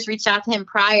lawyers reached out to him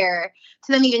prior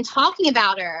to them even talking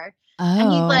about her. Oh.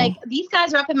 And he's like, these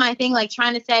guys are up in my thing, like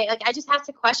trying to say, like, I just have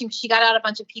to question because she got out a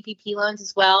bunch of PPP loans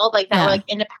as well, like that were like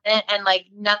independent and like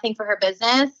nothing for her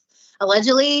business,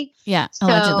 allegedly. Yeah,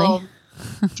 allegedly.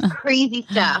 Crazy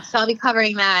stuff. So I'll be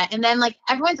covering that. And then like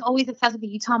everyone's always obsessed with the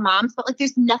Utah moms, but like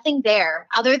there's nothing there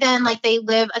other than like they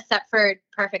live a Stepford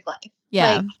perfect life.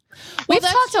 Yeah. Like, we've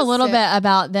talked a little bit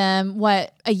about them.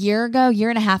 What, a year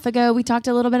and a half ago, we talked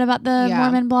a little bit about the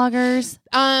Mormon bloggers.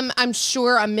 I'm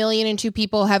sure 1,000,002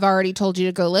 people have already told you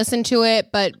to go listen to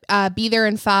it, but Be There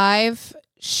in 5.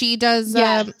 She does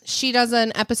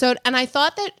an episode, and I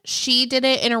thought that she did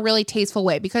it in a really tasteful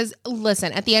way because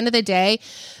listen, at the end of the day,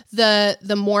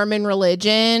 the Mormon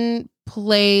religion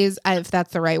plays, if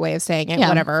that's the right way of saying it,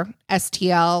 whatever,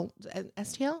 LDS.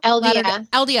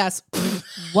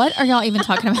 What are y'all even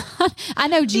talking about? I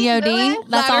know God.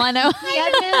 That's all I know.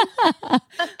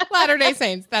 Latter-day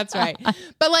Saints. That's right.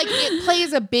 But like it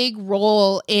plays a big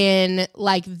role in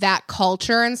like that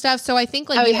culture and stuff. So I think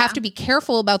like you have to be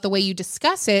careful about the way you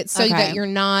discuss it so that you're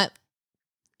not,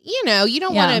 you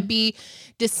don't want to be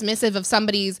dismissive of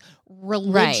somebody's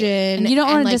religion. Right. And you don't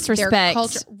want to like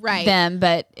disrespect them,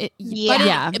 but it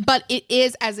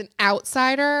is, as an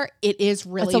outsider, it is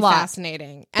really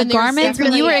fascinating. And the garments,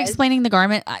 when you were explaining the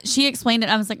garment, she explained it.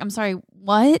 I was like, I'm sorry,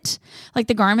 what? Like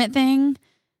the garment thing?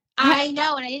 I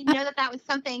know, and I didn't know that was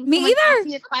something. Me either. Asked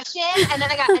me a question, and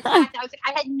then I got attacked. I was like,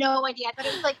 I had no idea. I thought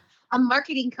it was like a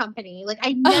marketing company. Like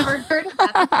I never heard of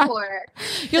that before.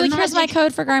 You're like, here's my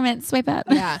code for garments. Swipe up.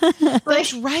 Yeah,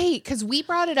 that's right. Because we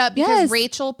brought it up because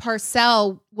Rachel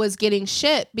Parcell was getting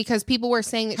shit because people were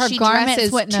saying that she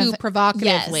dresses too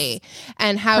provocatively,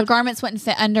 and how her garments wouldn't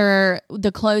fit under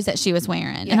the clothes that she was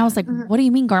wearing. And I was like, what do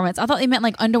you mean garments? I thought they meant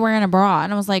like underwear and a bra.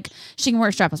 And I was like, she can wear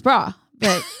a strapless bra,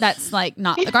 but that's like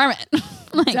not the garment.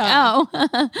 Like,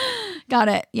 got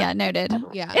it. Yeah, noted.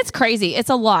 Yeah, it's crazy. It's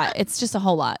a lot. It's just a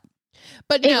whole lot.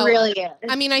 But it really is.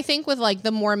 I mean, I think with like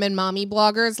the Mormon mommy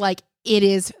bloggers, like it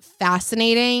is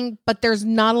fascinating, but there's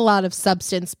not a lot of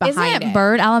substance behind it.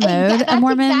 Bird Alamode a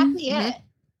Mormon? Exactly it.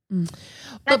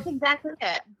 That's exactly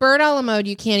it. Bird Alamode,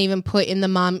 you can't even put in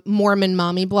the Mormon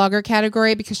mommy blogger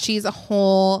category because she's a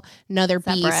whole nother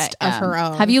beast of her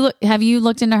own. Have you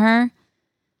looked into her?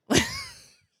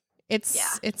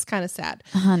 It's kind of sad,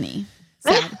 honey.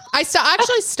 Sad. I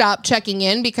actually stopped checking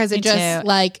in because it just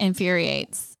like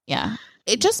infuriates. Yeah.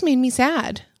 It just made me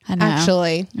sad. I know.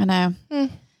 Actually. I know.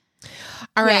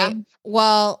 All right.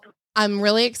 Well, I'm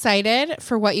really excited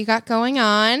for what you got going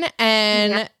on.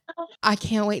 And I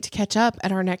can't wait to catch up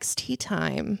at our next tea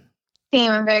time.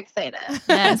 Same. I'm very excited.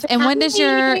 Yes. And when does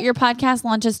your podcast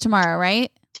launches tomorrow,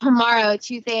 right? Tomorrow,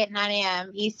 Tuesday at 9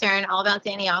 a.m. Eastern, all about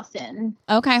Danny Austin.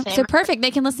 Okay. So perfect.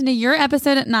 They can listen to your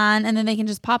episode at 9 and then they can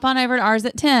just pop on over to ours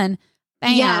at 10.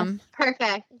 Bam. Yes,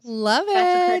 perfect. Love it.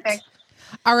 That's perfect.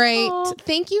 All right. Aww.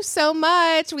 Thank you so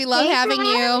much. We love having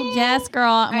you. Yes,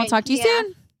 girl. And we'll talk to you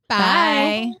soon.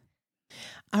 Bye.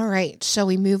 All right. Shall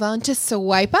we move on to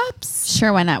swipe ups?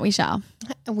 Sure. Why not? We shall.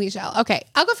 We shall. Okay.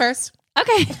 I'll go first.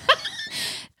 Okay.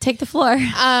 Take the floor.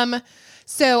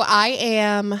 So I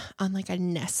am on like a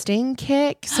nesting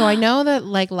kick. So I know that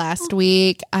like last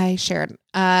week I shared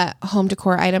a home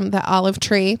decor item, the olive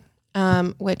tree,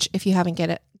 which if you haven't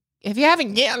gotten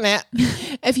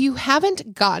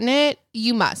it,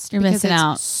 you must. You're missing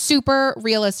out. Super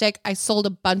realistic. I sold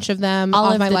a bunch of them.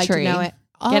 Olive my the like tree. to know it.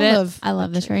 Get it? I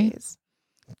love the tree.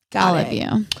 Got it.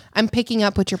 You. I'm picking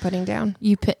up what you're putting down.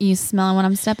 You smelling what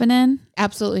I'm stepping in?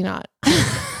 Absolutely not.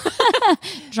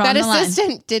 That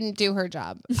assistant didn't do her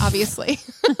job, obviously.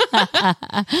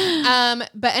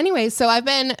 But anyway, so I've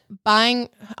been buying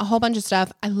a whole bunch of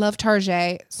stuff. I love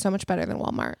Target so much better than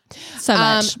Walmart. So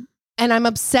much. And I'm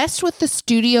obsessed with the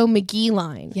Studio McGee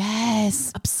line.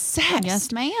 Yes. Obsessed.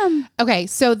 Yes, ma'am. Okay,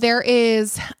 so there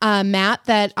is a mat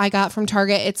that I got from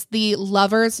Target. It's the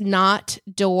Lover's Knot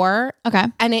door. Okay.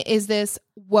 And it is this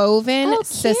woven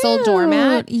sisal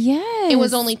doormat. Yes. It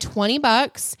was only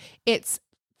 $20. It's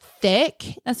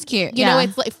thick. That's cute. You know,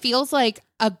 it feels like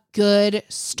a good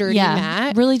sturdy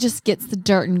mat. Really just gets the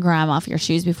dirt and grime off your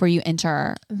shoes before you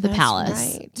enter the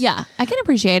palace. Right. Yeah, I can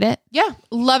appreciate it. Yeah,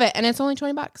 love it. And it's only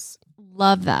 $20.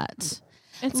 Love that.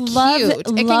 It's love cute.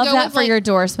 Love that for your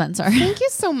door, Spencer. Thank you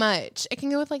so much. It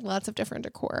can go with like lots of different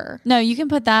decor. No, you can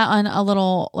put that on a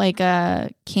little like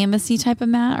a canvasy type of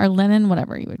mat or linen,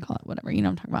 whatever you would call it, whatever. You know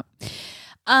what I'm talking about.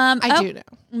 I do know.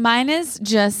 Mine is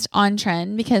just on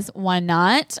trend because why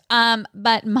not?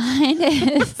 But mine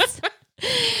is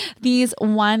these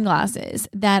wine glasses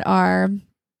that are,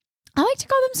 I like to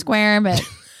call them square, but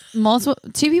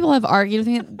two people have argued with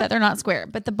me that they're not square.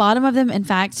 But the bottom of them, in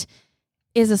fact,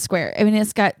 is a square. I mean,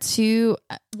 it's got two,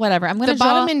 whatever. I'm going to draw.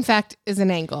 The bottom, in fact, is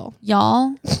an angle.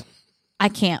 Y'all, I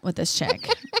can't with this chick.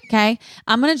 Okay.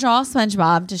 I'm going to draw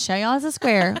SpongeBob to show y'all as a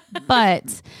square,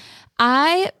 but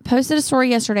I posted a story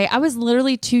yesterday. I was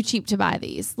literally too cheap to buy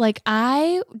these. Like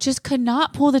I just could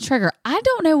not pull the trigger. I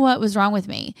don't know what was wrong with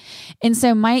me. And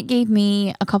so Mike gave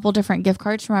me a couple different gift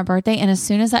cards for my birthday. And as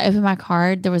soon as I opened my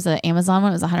card, there was an Amazon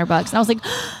one. It was $100. And I was like,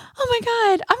 oh my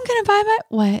God, I'm going to buy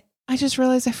what? I just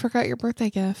realized I forgot your birthday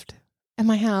gift at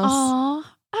my house.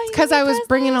 Aw. Because I was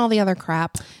bringing all the other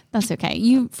crap. That's okay.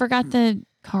 You forgot the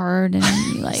card and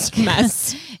you like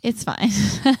mess. It's fine.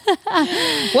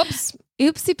 Whoops.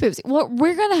 Oopsie poopsie. Well,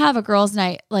 we're going to have a girls'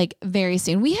 night like very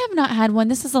soon. We have not had one.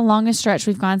 This is the longest stretch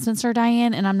we've gone, Spencer,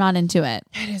 Diane, and I'm not into it.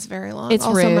 It is very long. It's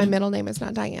also, rude. My middle name is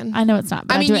not Diane. I know it's not,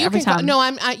 but I do it every time.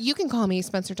 You can call me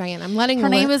Spencer Diane. I'm letting her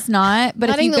name is not, but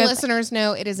letting the listeners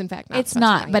know it is in fact not. It's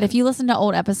not, Diane. but if you listen to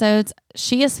old episodes,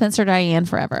 she is Spencer Diane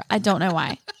forever. I don't know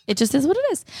why. It just is what it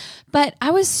is. But I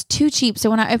was too cheap,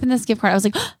 so when I opened this gift card, I was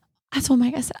like, I told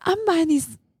Mike, I said, I'm buying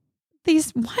these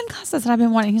wine glasses that I've been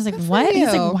wanting. He's like, what?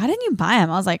 He's like, why didn't you buy them?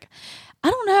 I was like,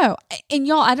 I don't know. And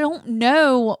y'all, I don't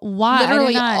know why.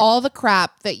 Literally all the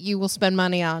crap that you will spend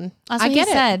money on. That's what he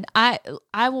said.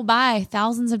 I will buy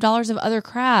thousands of dollars of other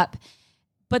crap.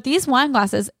 But these wine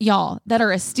glasses, y'all, that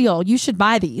are a steal, you should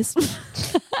buy these.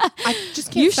 I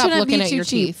just can't stop looking at your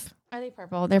teeth. Are they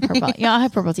purple? They're purple. Yeah, I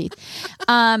have purple teeth.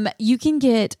 You can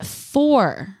get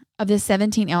 4 of the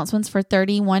 17-ounce ones for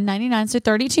 $31.99, so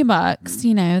 $32,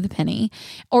 you know, the penny.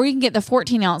 Or you can get the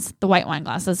 14-ounce, the white wine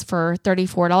glasses for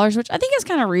 $34, which I think is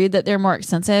kind of rude that they're more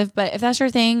expensive. But if that's your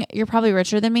thing, you're probably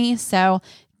richer than me, so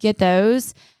get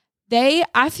those.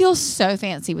 I feel so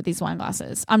fancy with these wine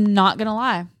glasses. I'm not going to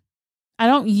lie. I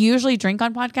don't usually drink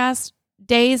on podcast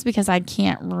days because I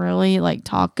can't really like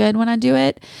talk good when I do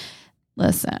it.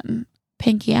 Listen,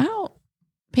 pinky out.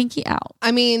 Pinky out.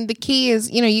 I mean, the key is,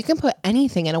 you can put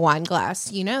anything in a wine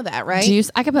glass. You know that, right?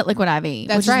 Juice. I could put liquid IV,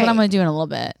 That's which is what I'm going to do in a little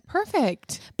bit.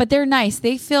 Perfect. But they're nice.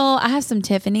 They feel, I have some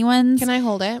Tiffany ones. Can I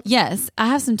hold it? Yes. I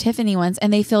have some Tiffany ones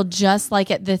and they feel just like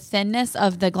it. The thinness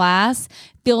of the glass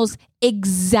feels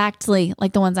exactly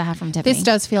like the ones I have from Tiffany. This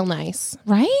does feel nice.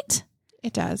 Right?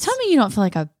 It does. Tell me you don't feel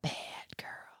like a bad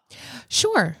girl.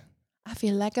 Sure. I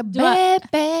feel like a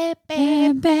bad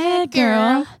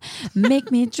girl. Make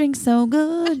me drink so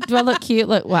good. Do I look cute?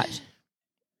 Look, watch.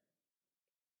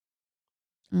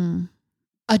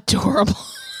 Adorable.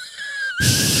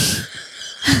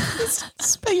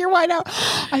 Spit your wine out.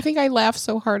 I think I laughed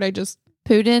so hard I just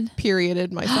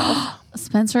perioded myself.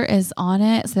 Spencer is on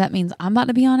it, so that means I'm about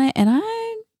to be on it, and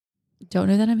I don't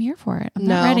know that I'm here for it. I'm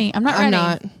not ready. I'm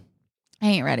not. I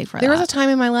ain't ready for that. There was a time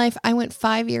in my life I went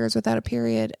 5 years without a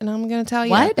period, and I'm going to tell you.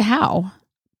 What? How?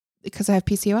 Because I have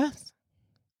PCOS.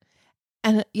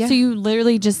 And yeah. So you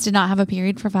literally just did not have a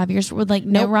period for 5 years with like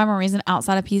no rhyme or reason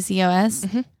outside of PCOS?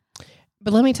 Mm-hmm.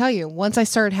 But let me tell you, once I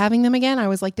started having them again, I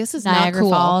was like, this is Niagara not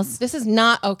cool. Falls. This is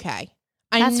not okay.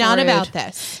 I'm That's not rude. about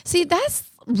this. See, that's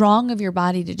wrong of your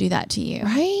body to do that to you.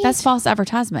 Right? That's false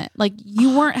advertisement. Like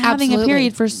you weren't having a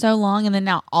period for so long and then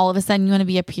now all of a sudden you want to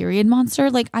be a period monster.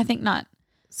 Like I think not.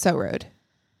 So rude.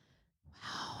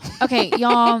 Okay,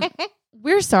 y'all,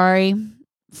 we're sorry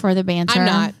for the banter. I'm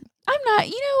not. I'm not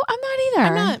either.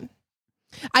 I'm not.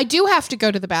 I do have to go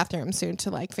to the bathroom soon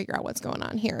to like figure out what's going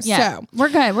on here. Yeah, so we're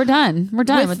good. We're done. We're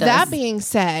done with this. That being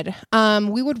said,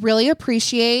 we would really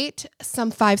appreciate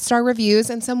some 5-star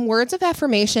reviews and some words of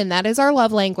affirmation. That is our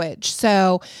love language.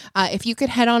 So if you could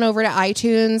head on over to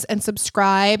iTunes and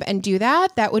subscribe and do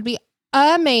that, that would be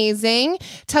amazing.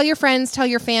 Tell your friends, tell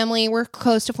your family. We're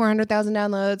close to 400,000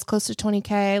 downloads, close to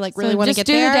 20K. Like really want to get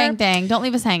there. Just do the dang thing. Don't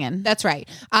leave us hanging. That's right.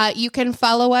 You can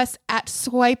follow us at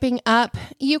Swiping Up.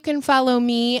 You can follow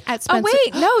me at Spencer. Oh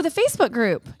wait, no, the Facebook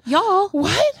group, y'all.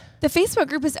 What? The Facebook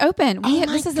group is open.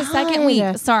 This is the second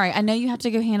week. Sorry, I know you have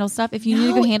to go handle stuff. If you need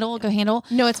to go handle.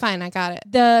 No, it's fine. I got it.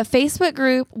 The Facebook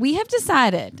group, we have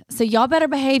decided. So y'all better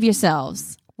behave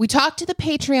yourselves. We talked to the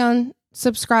Patreon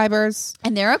subscribers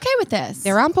and they're okay with this.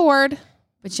 They're on board.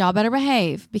 But y'all better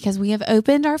behave because we have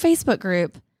opened our Facebook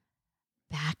group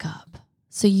back up.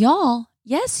 So y'all,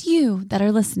 yes, you that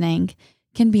are listening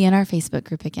can be in our Facebook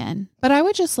group again. But I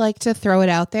would just like to throw it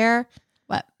out there.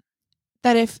 What?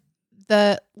 That if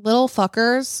the little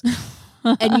fuckers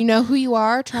and you know who you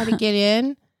are try to get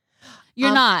in,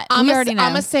 you're not. We already know.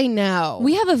 I'm going to say no.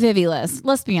 We have a Vivi list.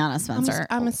 Let's be honest, Spencer.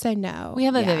 I'm going to say no. We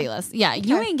have a Vivi list. Yeah, okay.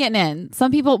 You ain't getting in.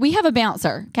 Some people, we have a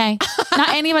bouncer, okay? Not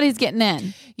anybody's getting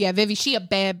in. Yeah, Vivi, she a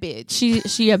bad bitch.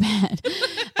 She a bad.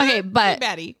 Okay, but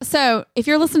baddie. So if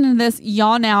you're listening to this,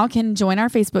 y'all now can join our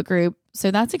Facebook group.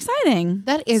 So that's exciting.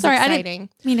 That is exciting. I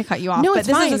didn't mean to cut you off, no, but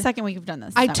this is the second week we've done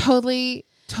this. I totally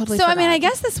So, I mean, I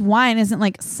guess this wine isn't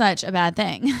like such a bad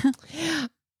thing.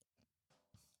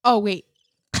 Oh, wait.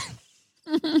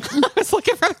 I was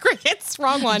looking for the crickets.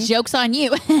 Wrong one. Joke's on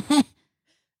you.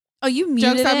 Oh, you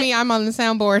muted it? Joke's on me. I'm on the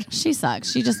soundboard. She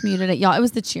sucks. She just muted it. Y'all, it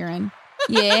was the cheering.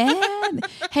 Yeah.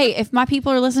 Hey, if my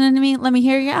people are listening to me, let me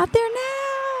hear you out there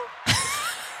now.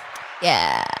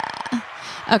 Yeah.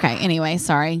 Okay. Anyway,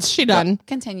 sorry. She done.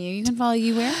 Continue. You can follow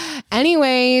you where?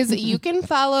 Anyways, you can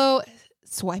follow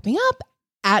Swiping Up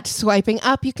at Swiping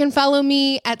Up. You can follow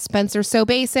me at Spencer So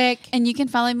Basic. And you can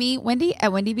follow me, Wendy,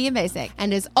 at Wendy Being Basic.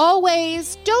 And as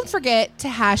always, don't forget to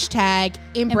hashtag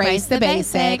Embrace the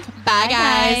Basic. Bye,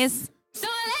 guys.